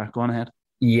here we are. Go on ahead.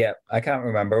 Yeah, I can't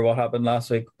remember what happened last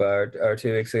week or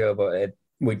 2 weeks ago, but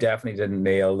we definitely didn't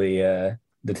nail the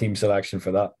team selection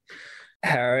for that.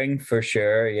 Herring for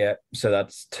sure, yeah. So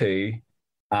that's 2,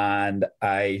 and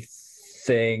I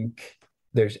think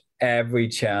there's every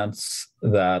chance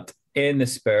that, in the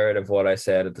spirit of what I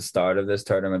said at the start of this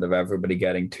tournament, of everybody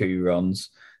getting 2 runs,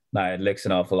 now it looks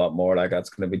an awful lot more like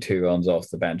that's going to be 2 runs off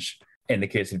the bench in the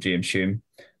case of James Hume.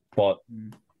 But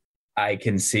I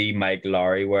can see Mike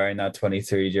Lowry wearing that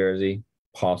 23 jersey,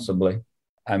 possibly.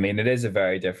 I mean, it is a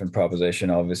very different proposition,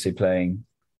 obviously, playing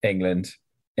England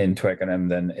in Twickenham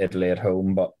than Italy at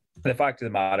home. But the fact of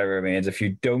the matter remains, if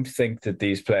you don't think that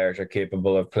these players are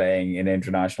capable of playing in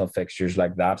international fixtures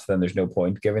like that, then there's no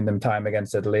point giving them time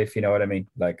against Italy, if you know what I mean.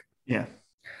 Yeah.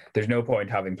 There's no point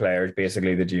having players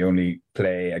basically that you only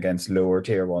play against lower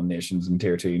tier 1 nations and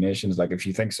tier 2 nations. Like, if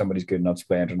you think somebody's good enough to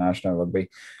play international rugby,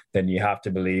 then you have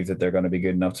to believe that they're going to be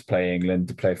good enough to play England,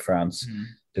 to play France,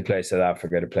 to play South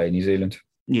Africa, to play New Zealand.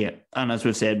 Yeah, and as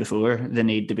we've said before, they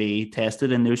need to be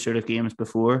tested in those sort of games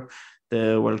before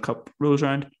the World Cup rolls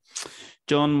around.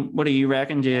 John, what do you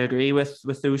reckon? Do you agree with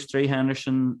those 3,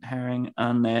 Henderson, Herring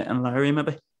and Lowry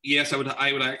maybe? Yes, I would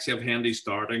actually have Hendy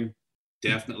starting,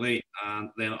 definitely. And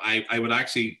then I would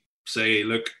actually say,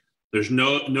 look, there's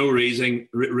no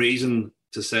reason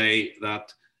to say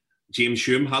that James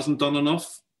Hume hasn't done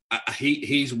enough.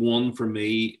 He's one for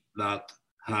me that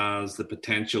has the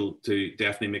potential to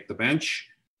definitely make the bench.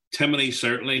 Timoney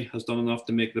certainly has done enough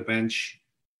to make the bench.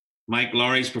 Mike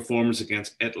Lowry's performance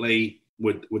against Italy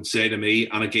would say to me,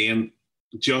 and again,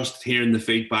 just hearing the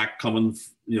feedback coming,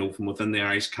 from within the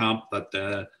Irish camp,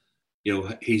 that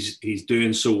he's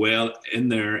doing so well in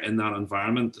there in that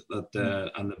environment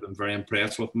that and I've been very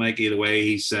impressed with Mikey. The way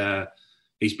he's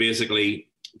basically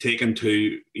taken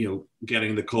to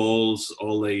getting the calls,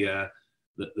 all the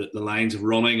lines of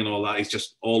running and all that. He's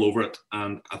just all over it,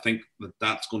 and I think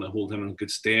that's going to hold him in good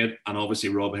stead. And obviously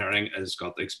Rob Herring has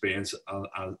got the experience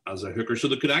as a hooker, so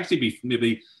there could actually be,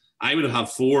 maybe I would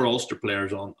have 4 Ulster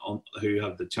players on who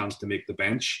have the chance to make the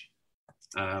bench.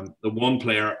 The one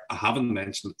player I haven't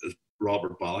mentioned is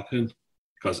Robert Balogun,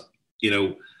 because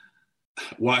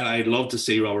while I'd love to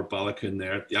see Robert Balogun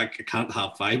there, I can't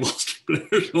have 5 Ulster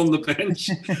players on the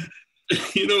bench.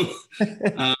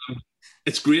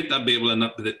 It's great to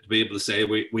be able to say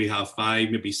we have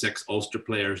 5, maybe 6 Ulster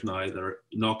players now that are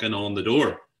knocking on the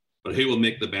door. But who will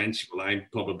make the bench? Well,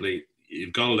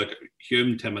 you've got to look at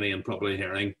Hume, Timoney, and probably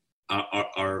Herring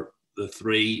are the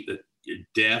 3 that you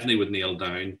definitely would nail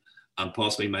down, and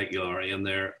possibly Mikey Lowry in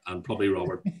there, and probably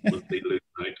Robert would be losing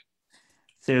out.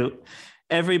 So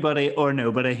everybody or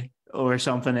nobody or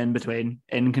something in between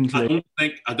in I conclusion?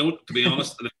 don't, to be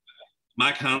honest,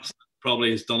 Mac Hansen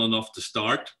probably has done enough to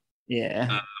start.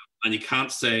 Yeah. And you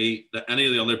can't say that any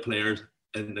of the other players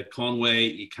in the Conway,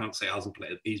 you can't say hasn't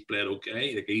played. He's played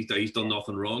okay. Like he's done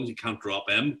nothing wrong. You can't drop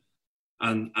him.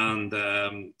 And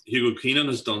Hugo Keenan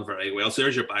has done very well. So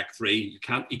there's your back three.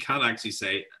 You can't actually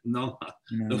say no.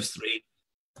 Those three.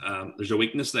 There's a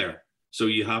weakness there. So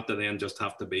you have to then just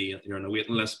have to be, you're on a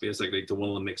waiting list basically to one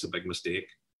of them makes a big mistake.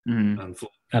 And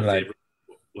like,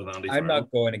 with Andy I'm Farrell.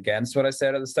 not going against what I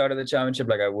said at the start of the championship.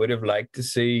 Like I would have liked to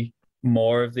see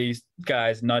more of these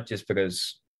guys, not just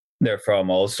because they're from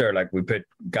Ulster. Like we put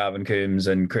Gavin Coombs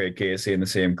and Craig Casey in the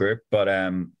same group, but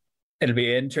it'll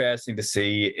be interesting to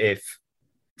see if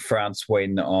France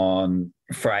win on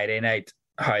Friday night,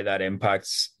 how that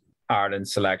impacts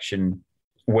Ireland's selection,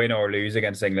 win or lose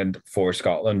against England for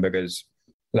Scotland, because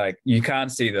like you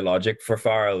can't see the logic for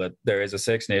Farrell that there is a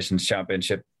Six Nations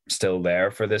Championship still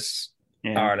there for this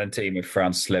Ireland team if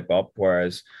France slip up,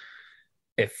 whereas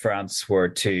if France were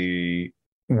to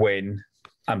win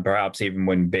and perhaps even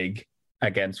win big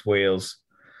against Wales,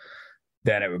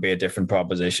 then it would be a different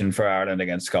proposition for Ireland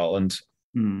against Scotland.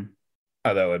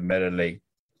 Although admittedly,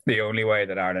 the only way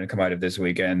that Ireland come out of this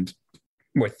weekend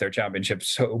with their championship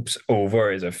hopes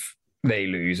over is if they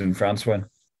lose and France win.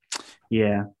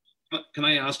 Yeah. Can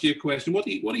I ask you a question? What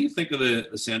do you think of the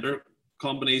centre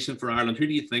combination for Ireland? Who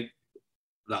do you think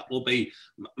that will be?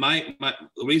 The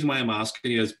reason why I'm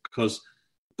asking you is because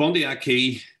Bundy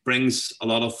Aki brings a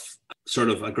lot of sort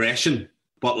of aggression,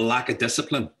 but lack of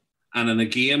discipline. And in a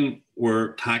game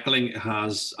where tackling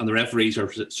has, and the referees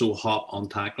are so hot on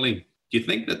tackling, do you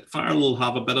think that Farrell will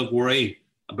have a bit of worry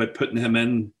about putting him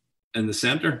in the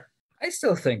centre? I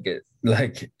still think it,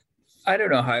 like, I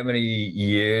don't know how many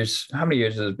years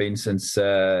has it been since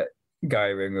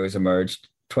Gary Ringrose emerged?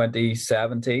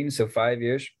 2017, so 5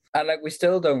 years. And like, we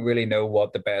still don't really know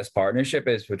what the best partnership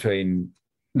is between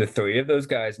the three of those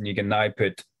guys. And you can now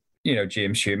put,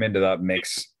 James Hume into that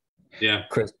mix. Yeah.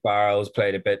 Chris Barrow's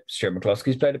played a bit, Stuart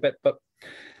McCluskey's played a bit, but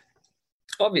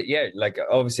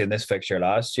obviously in this fixture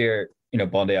last year,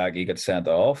 Bundy Aki got sent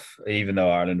off, even though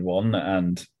Ireland won,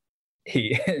 and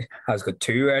he has got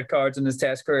 2 red cards in his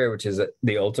Test career, which is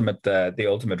the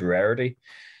ultimate rarity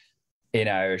in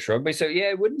Irish rugby. So yeah,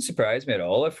 it wouldn't surprise me at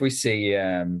all if we see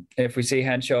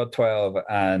Henshaw at 12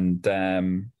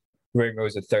 and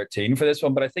Ringrose at 13 for this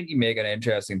one. But I think you make an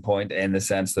interesting point in the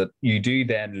sense that you do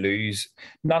then lose,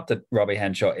 not that Robbie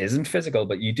Henshaw isn't physical,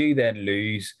 but you do then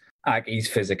lose Aki's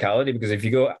physicality, because if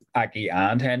you go Aki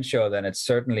and Henshaw, then it's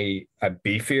certainly a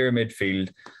beefier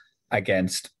midfield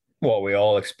against what we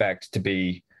all expect to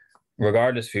be,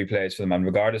 regardless of who plays for them and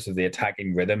regardless of the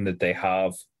attacking rhythm that they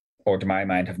have, or to my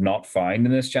mind have not found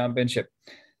in this championship,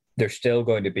 there's still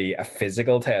going to be a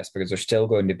physical test because there's still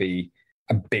going to be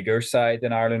a bigger side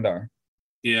than Ireland are.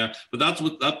 Yeah, but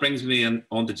that brings me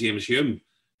on to James Hume.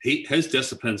 His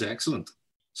discipline's excellent.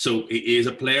 So he is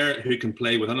a player who can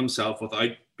play within himself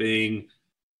without being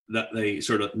that the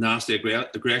sort of nasty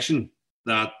aggression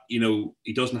that,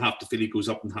 he doesn't have to feel he goes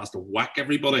up and has to whack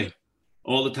everybody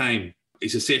all the time.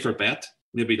 He's a safer bet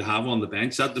maybe to have on the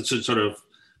bench. That's sort of,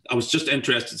 I was just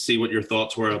interested to see what your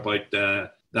thoughts were about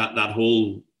that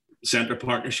whole centre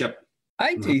partnership.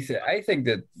 I think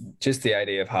that just the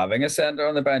idea of having a centre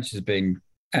on the bench has been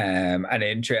an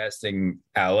interesting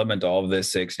element of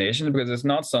this Six Nations, because it's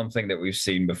not something that we've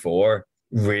seen before,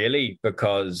 really,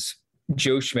 because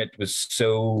Joe Schmidt was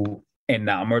so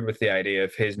enamored with the idea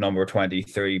of his number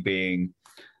 23 being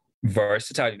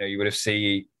versatile. You would have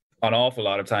seen an awful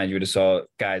lot of times you would have saw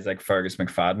guys like Fergus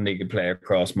McFadden, he could play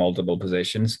across multiple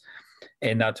positions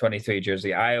in that 23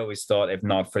 jersey. I always thought if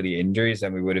not for the injuries,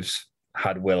 then we would have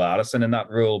had Will Addison in that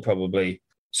role, probably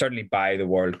certainly by the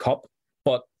World Cup.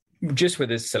 But just with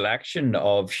his selection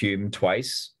of Hume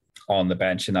twice on the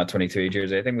bench in that 23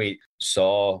 jersey, I think we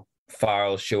saw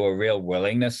Farrell show a real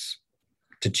willingness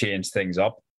to change things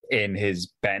up in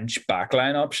his bench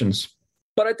backline options.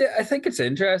 But I think it's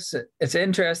interesting. It's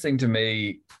interesting to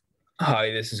me how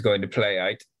this is going to play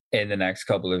out in the next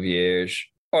couple of years,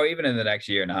 or even in the next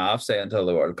year and a half, say until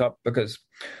the World Cup, because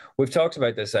we've talked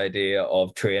about this idea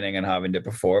of training and having to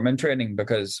perform in training,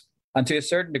 and to a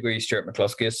certain degree, Stuart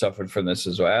McCluskey has suffered from this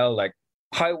as well. Like,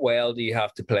 how well do you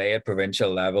have to play at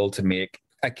provincial level to make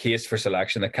a case for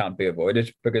selection that can't be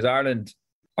avoided? Because Ireland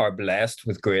are blessed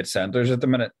with great centres at the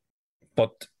minute,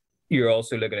 but you're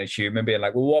also looking at Hume and being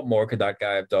like, well, what more could that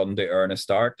guy have done to earn a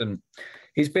start? And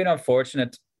he's been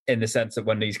unfortunate in the sense that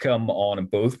when he's come on in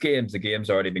both games, the game's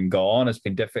already been gone.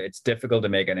 It's difficult to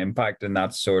make an impact in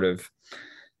that sort of,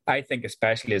 I think,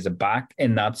 especially as a back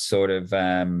in that sort of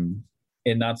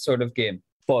game.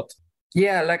 But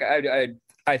Yeah, like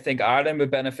I think Ireland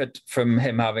would benefit from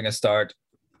him having a start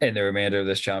in the remainder of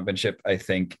this championship. I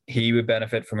think he would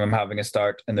benefit from him having a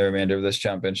start in the remainder of this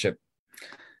championship.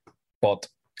 But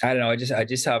I don't know. I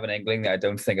just have an inkling that I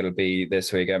don't think it'll be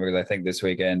this weekend, because I think this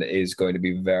weekend is going to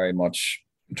be very much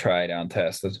tried and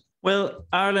tested. Well,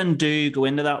 Ireland do go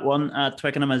into that one at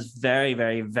Twickenham as very,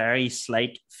 very, very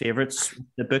slight favourites,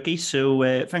 the bookies.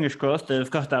 So fingers crossed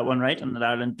they've got that one right, and that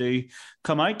Ireland do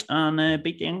come out and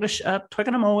beat the English at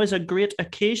Twickenham. Always a great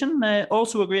occasion.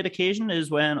 Also a great occasion is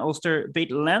when Ulster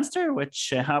beat Leinster,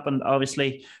 which happened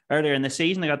obviously earlier in the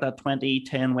season. They got that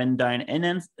 20-10 win down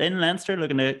in Leinster,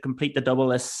 looking to complete the double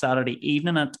this Saturday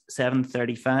evening at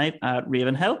 7:35 at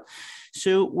Ravenhill.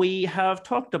 So we have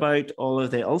talked about all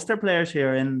of the Ulster players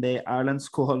here in the Ireland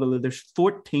squad, although there's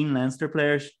 14 Leinster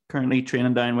players currently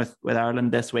training down with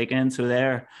Ireland this weekend. So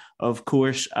they're, of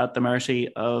course, at the mercy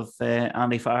of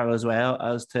Andy Farrell as well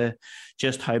as to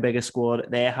just how big a squad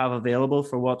they have available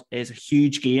for what is a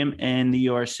huge game in the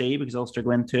URC, because Ulster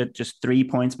go into it just 3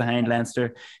 points behind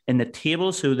Leinster in the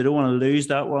table. So they don't want to lose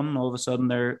that one. All of a sudden,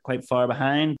 they're quite far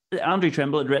behind. Andrew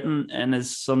Trimble had written in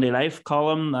his Sunday Life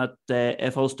column that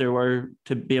if Ulster were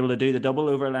to be able to do the double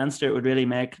over Leinster, it would really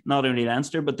make not only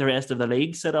Leinster, but the rest of the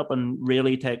league sit up and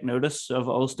really take notice of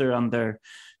Ulster and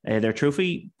their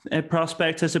trophy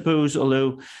prospects, I suppose.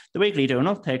 Although the Weekly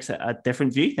Donald takes a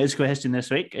different view. His question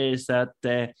this week is that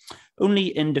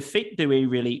only in defeat do we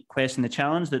really question the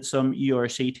challenge that some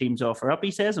URC teams offer up.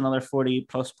 He says another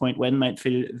 40-plus point win might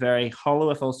feel very hollow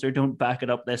if Ulster don't back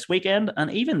it up this weekend. And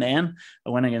even then,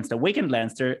 a win against a weakened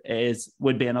Leinster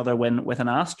would be another win with an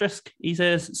asterisk, he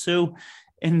says. So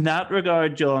in that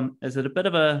regard, John, is it a bit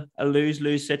of a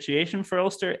lose-lose situation for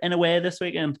Ulster in a way this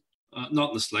weekend? Not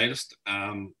in the slightest.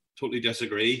 Totally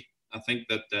disagree. I think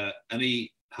that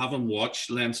having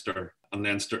watched Leinster and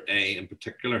Leinster A in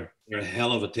particular, they're a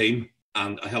hell of a team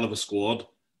and a hell of a squad.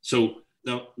 So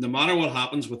no matter what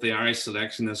happens with the Irish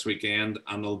selection this weekend,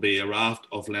 and there'll be a raft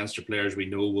of Leinster players we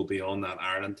know will be on that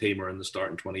Ireland team or in the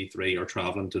starting 23 or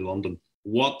travelling to London.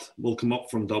 What will come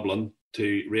up from Dublin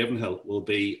to Ravenhill will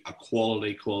be a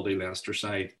quality Leinster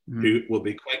side who will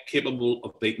be quite capable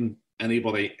of beating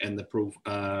anybody in the Pro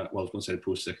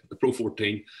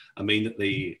 14, I mean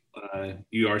the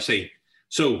URC.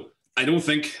 So I don't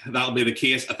think that'll be the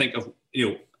case. I think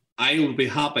I will be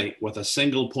happy with a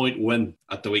single point win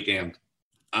at the weekend.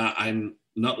 I'm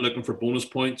not looking for bonus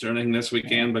points or anything this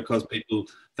weekend, because people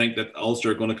think that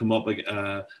Ulster are going to come up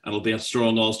and it'll be a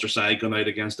strong Ulster side going out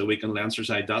against a weakened Leinster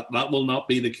side. That will not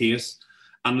be the case.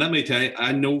 And let me tell you,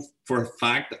 I know for a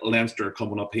fact that Leinster are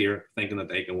coming up here thinking that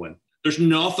they can win. There's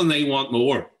nothing they want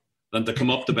more than to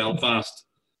come up to Belfast.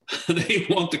 They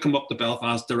want to come up to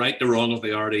Belfast to right the wrong of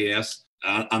the RDS,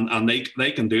 and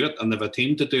they can do it, and they have a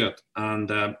team to do it.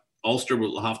 And Ulster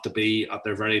will have to be at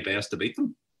their very best to beat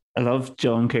them. I love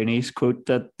John Cooney's quote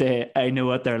that I know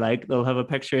what they're like. They'll have a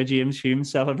picture of James Hume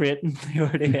celebrating the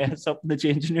RDS up in the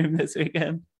changing room this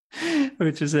weekend,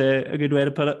 which is a good way to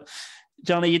put it.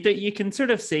 Johnny, you can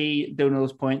sort of see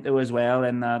Donald's point though as well,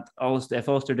 in that if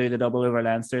Ulster do the double over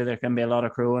Leinster, there can be a lot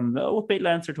of crowing. We'll beat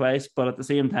Leinster twice, but at the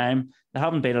same time, they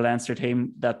haven't beat a Leinster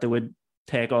team that they would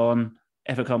take on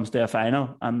if it comes to a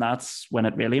final, and that's when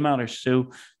it really matters.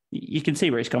 So you can see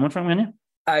where he's coming from, can you?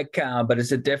 I can, but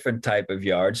it's a different type of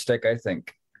yardstick, I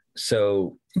think.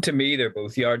 So to me, they're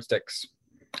both yardsticks.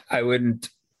 I wouldn't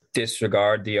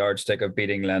disregard the yardstick of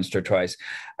beating Leinster twice,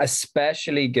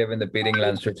 especially given that beating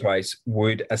Leinster twice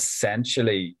would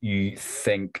essentially, you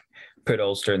think, put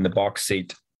Ulster in the box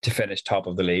seat to finish top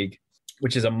of the league,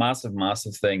 which is a massive,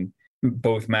 massive thing,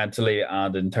 both mentally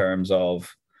and in terms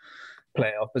of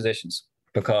playoff positions.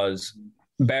 Because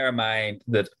bear in mind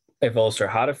that if Ulster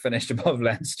had finished above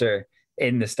Leinster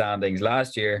in the standings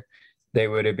last year, they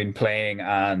would have been playing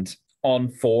and on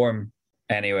form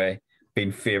anyway,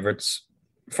 being favourites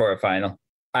for a final.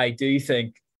 I do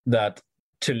think that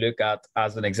to look at,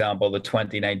 as an example, the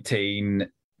 2019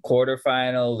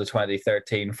 quarterfinal, the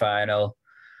 2013 final,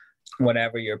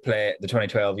 whenever you're playing the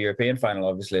 2012 European final,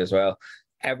 obviously as well,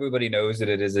 everybody knows that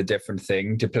it is a different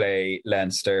thing to play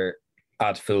Leinster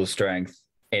at full strength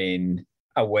in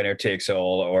a winner takes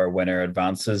all or winner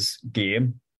advances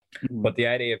game. But the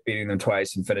idea of beating them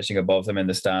twice and finishing above them in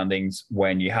the standings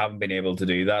when you haven't been able to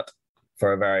do that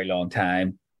for a very long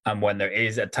time, and when there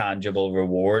is a tangible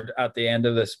reward at the end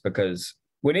of this, because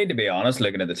we need to be honest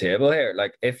looking at the table here.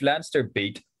 Like, if Leinster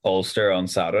beat Ulster on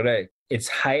Saturday, it's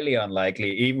highly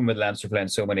unlikely, even with Leinster playing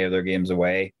so many of their games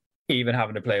away, even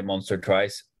having to play Munster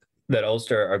twice, that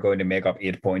Ulster are going to make up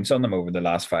 8 points on them over the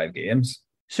last 5 games.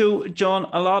 So, John,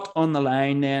 a lot on the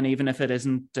line then, even if it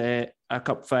isn't a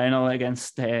cup final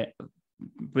against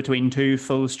between two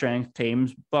full strength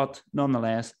teams, but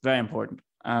nonetheless very important.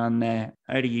 And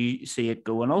how do you see it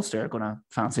going? Ulster are going to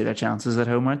fancy their chances at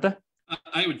home, aren't they?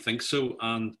 I would think so.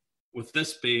 And with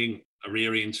this being a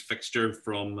rearranged fixture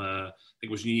from, I think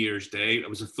it was New Year's Day, it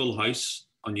was a full house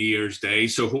on New Year's Day.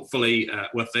 So hopefully,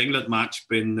 with the England match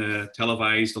being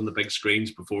televised on the big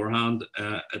screens beforehand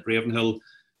at Ravenhill,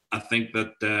 I think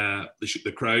that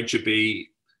the crowd should be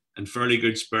in fairly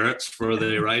good spirits for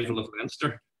the arrival of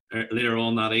Leinster later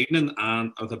on that evening.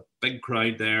 And with a big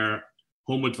crowd there,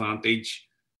 home advantage,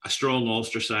 a strong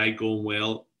Ulster side going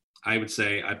well, I would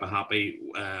say I'd be happy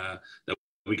that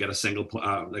we get a single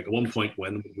like a 1 point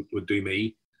win would do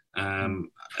me.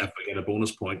 If we get a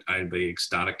bonus point, I'd be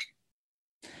ecstatic.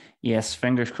 Yes,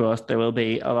 fingers crossed. There will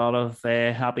be a lot of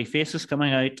happy faces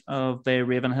coming out of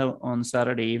Ravenhill on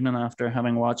Saturday evening after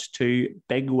having watched two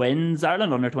big wins.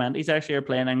 Ireland under-20s actually are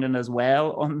playing England as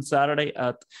well on Saturday.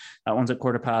 That one's at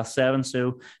 7:15, so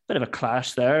a bit of a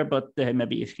clash there, but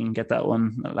maybe you can get that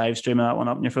one, live streaming that one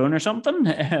up on your phone or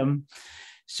something.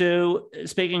 So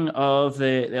speaking of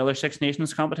the other Six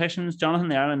Nations competitions, Jonathan,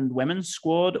 the Ireland women's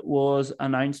squad was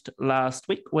announced last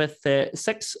week with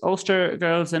 6 Ulster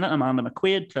girls in it: Amanda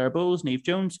McQuaid, Claire Bowles, Niamh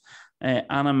Jones,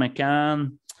 Anna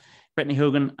McGann, Brittany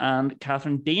Hogan and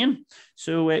Catherine Dean.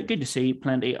 So good to see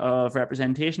plenty of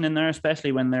representation in there,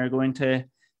 especially when they're going to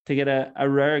get a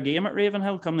rare game at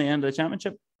Ravenhill come the end of the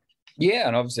championship. Yeah,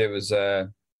 and obviously it was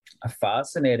a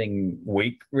fascinating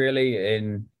week really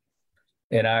in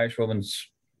Irish women's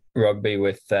rugby,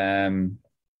 with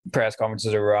press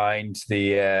conferences around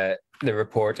the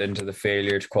report into the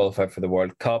failure to qualify for the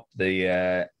World Cup,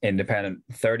 the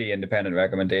 30 independent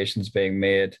recommendations being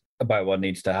made about what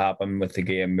needs to happen with the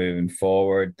game moving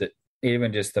forward, that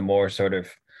even just the more sort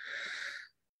of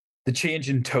the change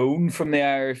in tone from the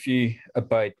IRFU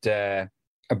about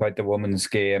the women's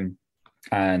game,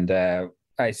 and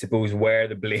I suppose where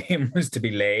the blame was to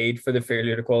be laid for the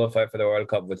failure to qualify for the World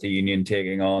Cup, with the union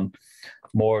taking on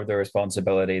more of the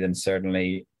responsibility than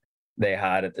certainly they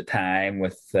had at the time,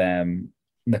 with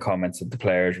the comments that the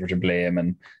players were to blame,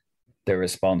 and the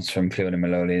response from Clúna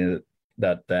Maloney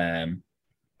that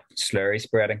slurry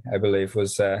spreading, I believe,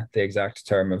 was the exact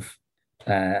term of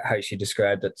how she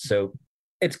described it. So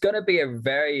it's going to be a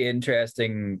very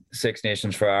interesting Six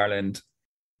Nations for Ireland,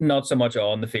 not so much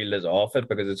on the field as off it,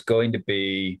 because it's going to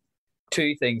be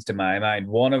two things to my mind,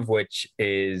 one of which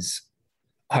is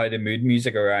how the mood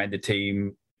music around the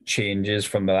team changes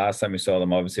from the last time we saw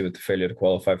them, obviously with the failure to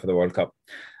qualify for the World Cup,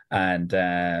 and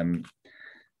that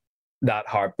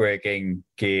heartbreaking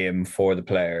game for the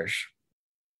players,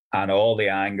 and all the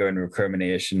anger and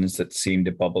recriminations that seem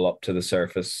to bubble up to the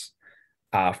surface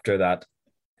after that.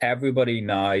 Everybody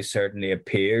now certainly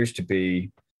appears to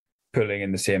be pulling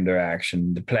in the same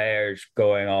direction. The players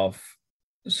going off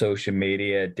social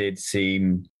media did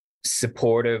seem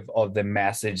supportive of the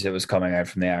message that was coming out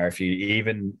from the IRFU,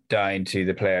 even down to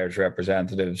the players'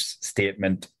 representatives'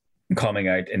 statement coming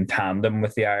out in tandem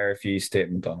with the IRFU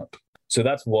statement on it. So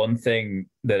that's one thing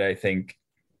that I think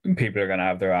people are going to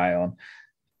have their eye on.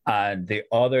 And the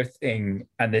other thing,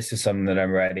 and this is something that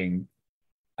I'm writing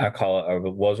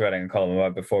was writing a column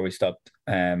about before we stopped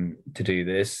to do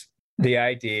this, the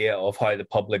idea of how the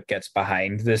public gets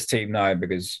behind this team now,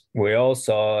 because we all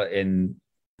saw in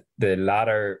the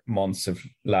latter months of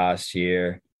last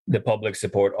year the public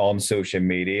support on social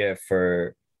media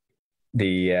for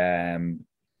the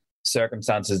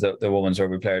circumstances that the women's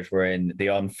rugby players were in, the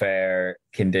unfair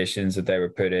conditions that they were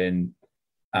put in,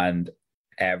 and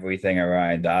everything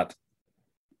around that.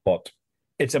 But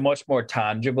it's a much more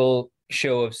tangible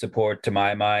show of support, to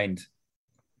my mind,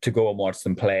 to go and watch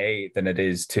them play than it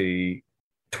is to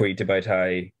tweet about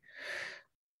how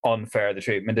unfair the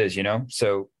treatment is, you know?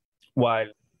 So while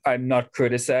I'm not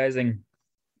criticizing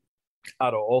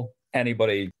at all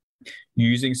anybody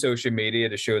using social media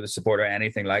to show the support or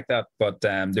anything like that, but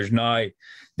there's now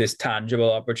this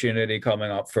tangible opportunity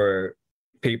coming up for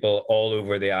people all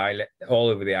over the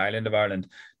island of Ireland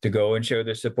to go and show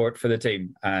their support for the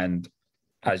team. And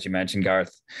as you mentioned,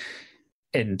 Gareth,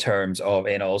 in terms of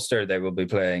in Ulster, they will be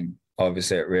playing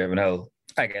obviously at Ravenhill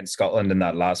against Scotland in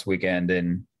that last weekend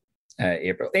in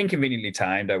April. Inconveniently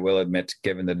timed, I will admit,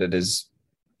 given that it is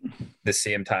the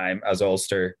same time as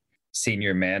Ulster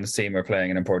senior men's team are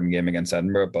playing an important game against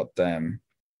Edinburgh. But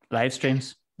live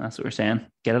streams, that's what we're saying.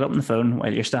 Get it up on the phone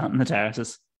while you're standing in the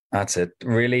terraces. That's it.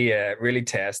 Really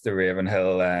test the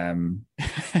Ravenhill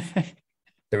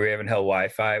the Ravenhill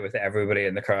Wi-Fi with everybody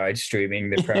in the crowd streaming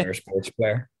the Premier Sports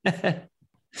Player.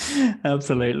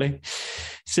 Absolutely.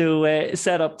 So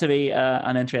set up to be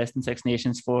an interesting Six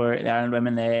Nations for the Ireland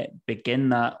women. They begin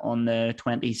that on the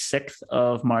 26th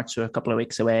of March, so a couple of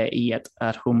weeks away, yet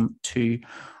at home to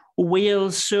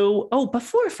Wales. So,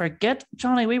 before I forget,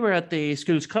 Johnny, we were at the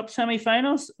Schools Cup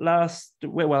semi-finals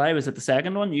well, I was at the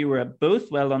second one. You were at both.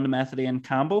 Well done to Methody and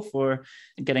Campbell for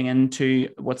getting into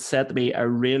what's set to be a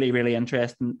really, really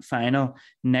interesting final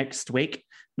next week.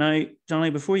 Now, Johnny,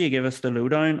 before you give us the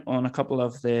lowdown on a couple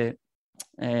of the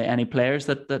any players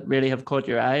that really have caught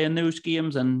your eye in those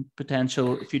games and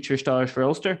potential future stars for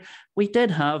Ulster, we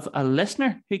did have a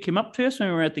listener who came up to us when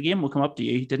we were at the game. We'll come up to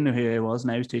you. He didn't know who he was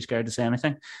and I was too scared to say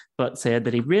anything, but said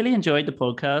that he really enjoyed the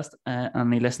podcast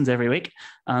and he listens every week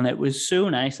and it was so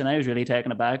nice and I was really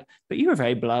taken aback, but you were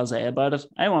very blasé about it.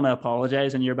 I want to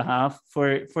apologise on your behalf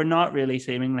for not really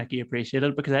seeming like you appreciated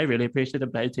it, because I really appreciated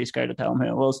it, but I was too scared to tell him who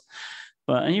it was.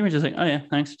 And you were just like, oh yeah,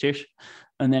 thanks, cheers.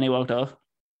 And then he walked off.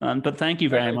 But thank you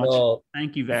very much.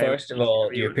 Thank you very much. First of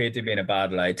all, you appear to be in a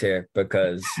bad light here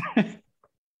because,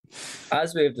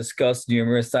 as we have discussed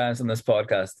numerous times on this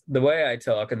podcast, the way I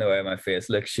talk and the way my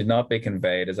face looks should not be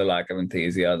conveyed as a lack of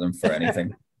enthusiasm for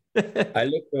anything. I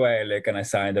look the way I look and I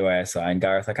sound the way I sound,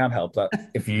 Gareth. I can't help that.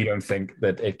 If you don't think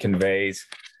that it conveys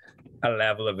a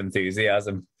level of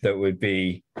enthusiasm that would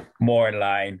be more in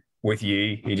line with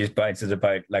you, he just bounces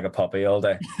about like a puppy all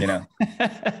day, you know.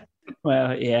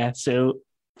 Well, yeah. So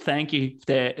thank you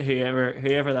to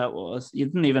whoever that was. You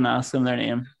didn't even ask them their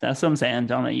name. That's what I'm saying,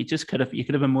 Donna. You could have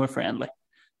been more friendly.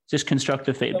 Just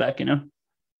constructive feedback, you know.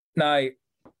 Now,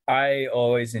 I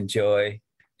always enjoy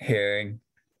hearing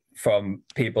from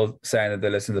people saying that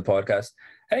they listen to the podcast.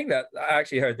 I think that I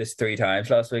actually heard this 3 times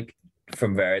last week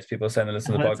from various people saying they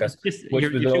listen to the podcast.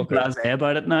 You're too blasé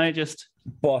about it now,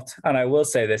 But, and I will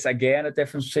say this, again, a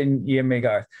difference between you and me,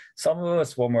 Gareth. Some of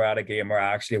us, when we're at a game, are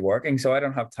actually working, so I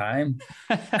don't have time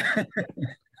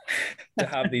to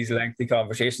have these lengthy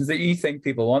conversations that you think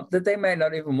people want, that they may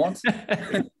not even want.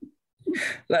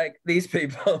 Like, these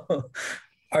people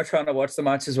are trying to watch the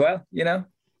match as well, you know?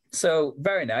 So,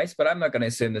 very nice, but I'm not going to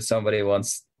assume that somebody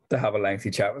wants to have a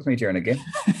lengthy chat with me during a game.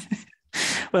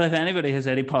 Well, if anybody has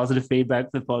any positive feedback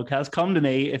for the podcast, come to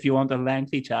me if you want a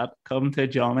lengthy chat. Come to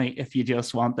Johnny if you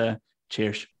just want the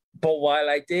cheers. But while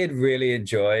I did really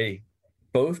enjoy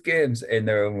both games in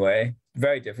their own way,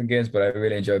 very different games, but I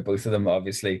really enjoyed both of them,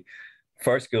 obviously.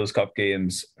 First Schools Cup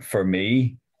games for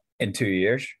me in 2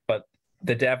 years, but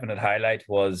the definite highlight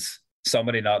was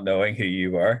somebody not knowing who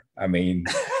you were. I mean,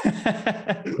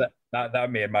 that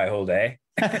made my whole day.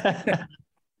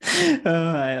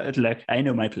 Look, I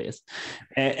know my place.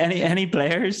 Any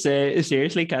players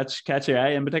seriously catch your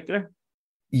eye in particular?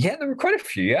 Yeah, there were quite a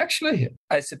few actually.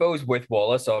 I suppose with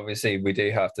Wallace, obviously, we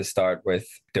do have to start with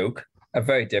Doak, a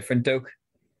very different Doak,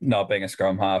 not being a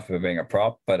scrum half but being a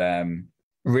prop, but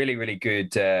really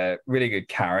good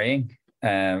carrying.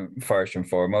 First and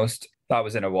foremost, that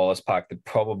was in a Wallace pack that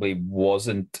probably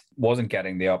wasn't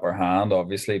getting the upper hand,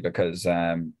 obviously, because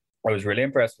I was really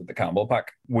impressed with the Campbell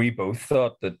pack. We both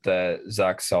thought that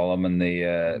Zach Solomon,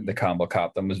 the Campbell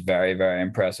captain, was very, very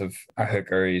impressive. A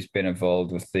hooker, he's been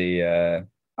involved with the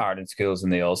Ireland schools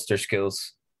and the Ulster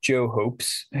schools. Joe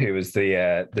Hopes, who was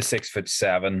the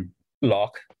 6'7"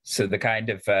 lock, so the kind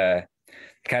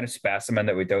of specimen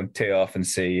that we don't too often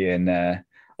see in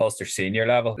Ulster senior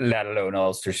level, let alone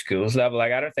Ulster schools level.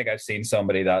 Like, I don't think I've seen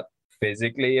somebody that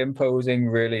physically imposing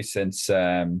really since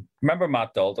remember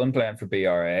Matt Dalton playing for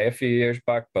BRA a few years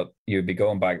back, but you'd be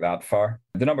going back that far.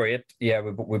 The number 8, yeah,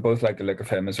 we both like the look of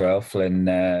him as well, Flynn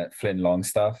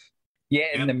Longstaff. Yeah,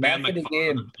 in the Methody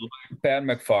game, Ben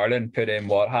McFarlane put in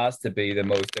what has to be the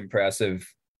most impressive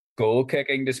goal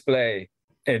kicking display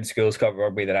in Schools Cup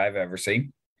rugby that I've ever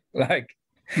seen. Like,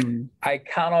 I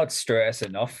cannot stress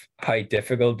enough how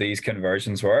difficult these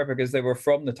conversions were, because they were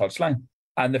from the touchline.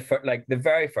 And the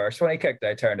very first one he kicked,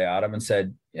 I turned to Adam and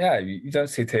said, yeah, you don't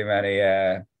see too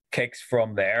many kicks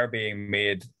from there being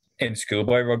made in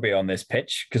schoolboy rugby on this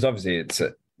pitch, because obviously it's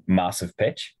a massive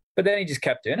pitch. But then he just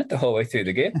kept doing it the whole way through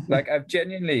the game. Like,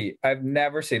 I've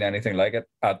never seen anything like it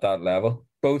at that level.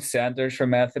 Both centres for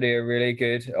Methody are really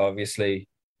good. Obviously,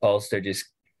 Ulster just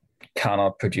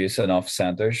cannot produce enough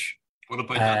centres. What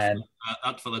about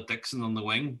that fella Dixon on the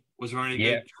wing? Was very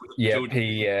good. Yeah,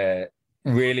 he...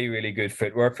 really, really good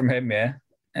footwork from him, yeah.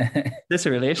 This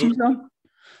a relation, John?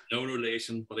 No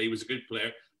relation, but he was a good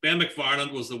player. Ben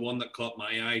McFarland was the one that caught my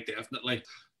eye, definitely.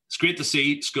 It's great to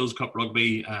see Schools Cup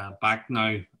rugby back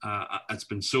now. It's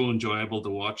been so enjoyable to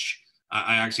watch.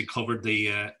 I actually covered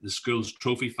the Schools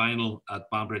Trophy final at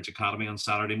Banbridge Academy on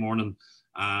Saturday morning.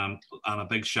 And a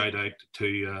big shout out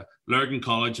to Lurgan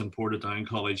College and Portadown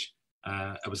College.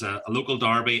 It was a local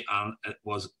derby, and it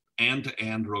was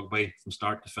end-to-end rugby from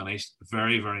start to finish.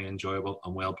 Very, very enjoyable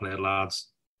and well played, lads.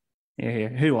 Yeah.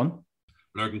 Who won?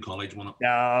 Lurgan College won it.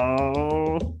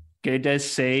 Oh, good to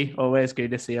see. Always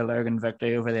good to see a Lurgan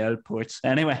victory over the old Ports.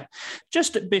 Anyway,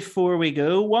 just before we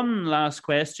go, one last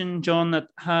question, John, that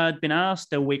had been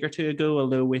asked a week or two ago,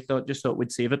 although we thought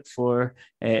we'd save it for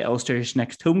Ulster's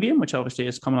next home game, which obviously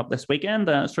is coming up this weekend.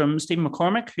 It's from Stephen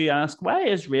McCormick, who asked, why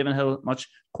is Ravenhill much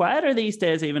quieter these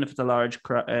days, even if it's a larger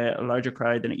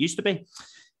crowd than it used to be?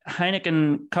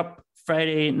 Heineken Cup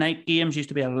Friday night games used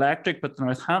to be electric, but the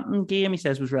Northampton game, he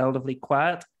says, was relatively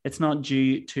quiet. It's not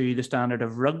due to the standard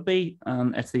of rugby,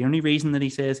 and it's the only reason that he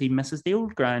says he misses the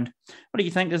old ground. What do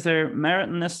you think? Is there merit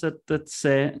in this that's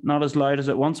not as loud as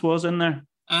it once was in there?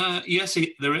 Yes,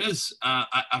 there is.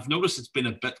 I've noticed it's been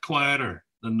a bit quieter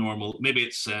than normal. Maybe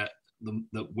it's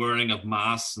the wearing of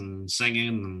masks and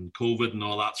singing and COVID and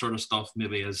all that sort of stuff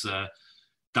maybe has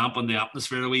dampened the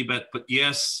atmosphere a wee bit. But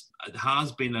yes, it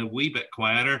has been a wee bit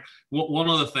quieter. One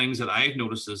of the things that I've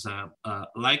noticed is,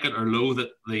 like it or low,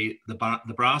 that the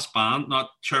brass band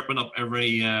not chirping up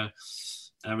every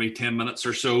 10 minutes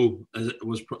or so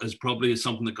is probably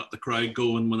something that got the crowd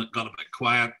going when it got a bit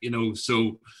quiet.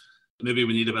 So maybe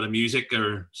we need a bit of music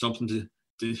or something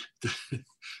to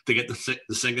get the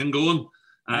singing going.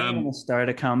 I'm going to start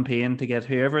a campaign to get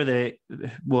whoever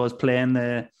was playing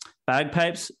the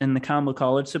bagpipes in the Campbell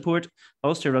College support,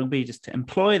 Ulster Rugby, just to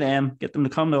employ them, get them to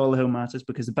come to all the home matches,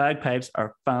 because the bagpipes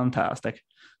are fantastic.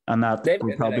 And that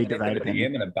will probably divide it.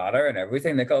 Game and a batter and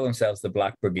everything. They call themselves the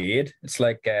Black Brigade. It's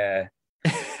like they're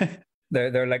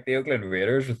like the Oakland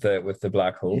Raiders with the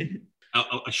black hole.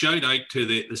 A shout out to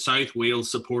the South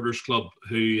Wales Supporters Club,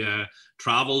 who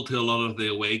travel to a lot of the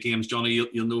away games. Johnny,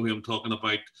 you'll know who I'm talking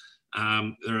about.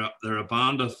 They're a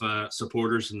band of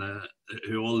supporters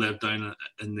who all live down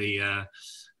in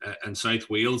South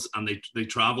Wales, and they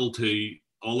travel to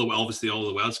all the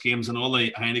Welsh games and all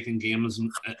the Heineken games in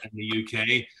the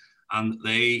UK, and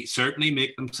they certainly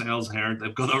make themselves heard.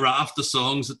 They've got a raft of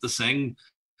songs that they sing,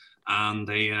 and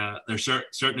they're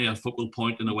certainly a focal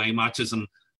point in away matches, and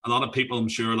a lot of people, I'm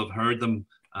sure, will have heard them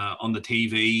on the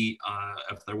TV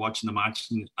if they're watching the match,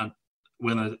 and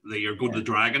when they go to the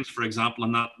Dragons, for example,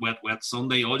 on that wet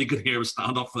Sunday, all you could hear was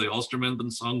 "Stand Up for the Ulstermen"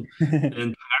 being sung the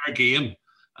entire game.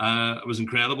 It was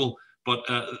incredible, but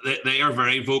they are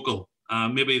very vocal.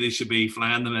 Maybe they should be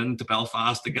flying them into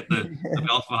Belfast to get the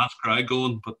Belfast crowd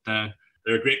going. But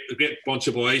they're a great bunch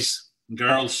of boys and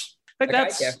girls. I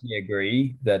definitely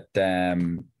agree that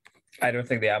I don't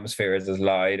think the atmosphere is as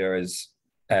loud or as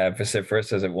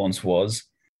vociferous as it once was.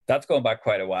 That's going back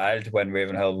quite a while to when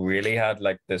Ravenhill really had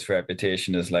like this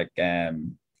reputation as like a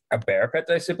bear pit,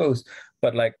 I suppose.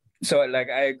 But I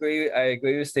agree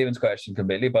with Stephen's question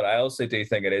completely, but I also do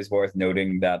think it is worth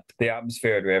noting that the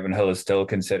atmosphere at Ravenhill is still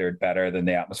considered better than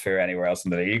the atmosphere anywhere else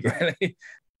in the league, really.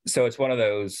 So it's one of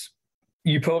those,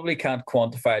 you probably can't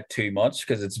quantify it too much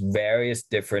because there's various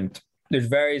different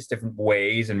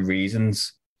ways and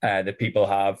reasons that people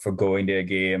have for going to a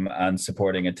game and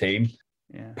supporting a team.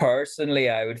 Yeah. Personally,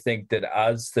 I would think that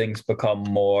as things become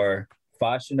more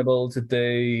fashionable to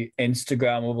do,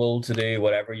 Instagrammable to do,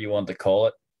 whatever you want to call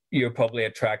it, you're probably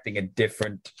attracting a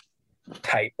different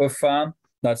type of fan.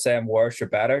 Not saying worse or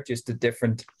better, just a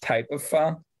different type of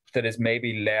fan that is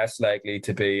maybe less likely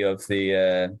to be of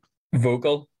the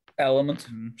vocal element,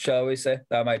 shall we say.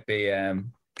 That might be,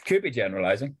 could be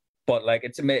generalizing. But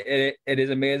it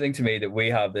is amazing to me that we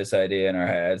have this idea in our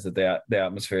heads that the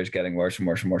atmosphere is getting worse and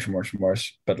worse and worse and worse and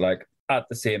worse. But at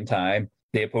the same time,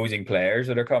 the opposing players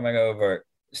that are coming over,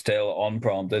 still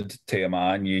unprompted to a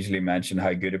man, usually mention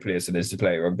how good a place it is to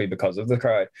play rugby because of the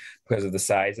crowd, because of the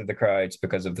size of the crowds,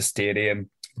 because of the stadium,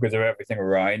 because of everything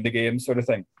around the game, sort of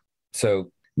thing.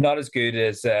 So not as good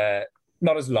as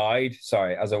not as loud,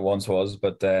 as it once was,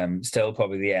 but still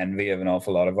probably the envy of an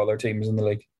awful lot of other teams in the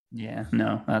league. Yeah,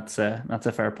 no, that's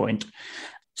a fair point.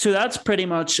 So that's pretty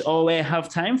much all we have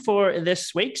time for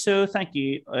this week. So thank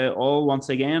you all once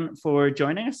again for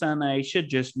joining us. And I should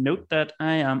just note that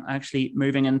I am actually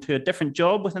moving into a different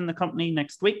job within the company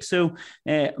next week. So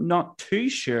I'm not too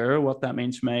sure what that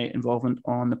means for my involvement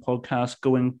on the podcast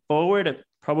going forward. It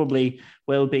probably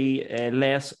will be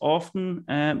less often.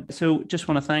 So just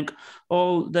want to thank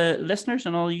all the listeners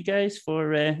and all you guys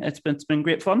for it's been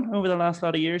great fun over the last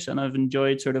lot of years, and I've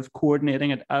enjoyed sort of coordinating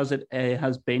it as it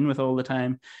has been with all the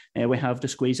time we have to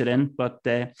squeeze it in. But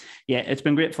it's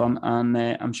been great fun, and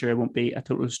I'm sure I won't be a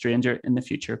total stranger in the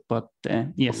future. But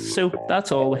yes, so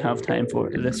that's all we have time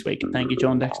for this week. Thank you,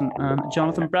 John Dixon and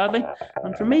Jonathan Bradley.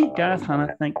 And from me, Gareth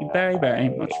Hanna, thank you very, very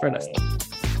much for listening.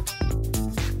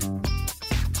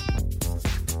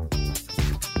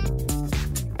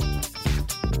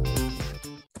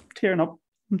 tearing up.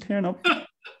 I'm tearing up.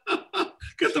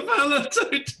 Get the violence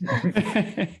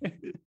out.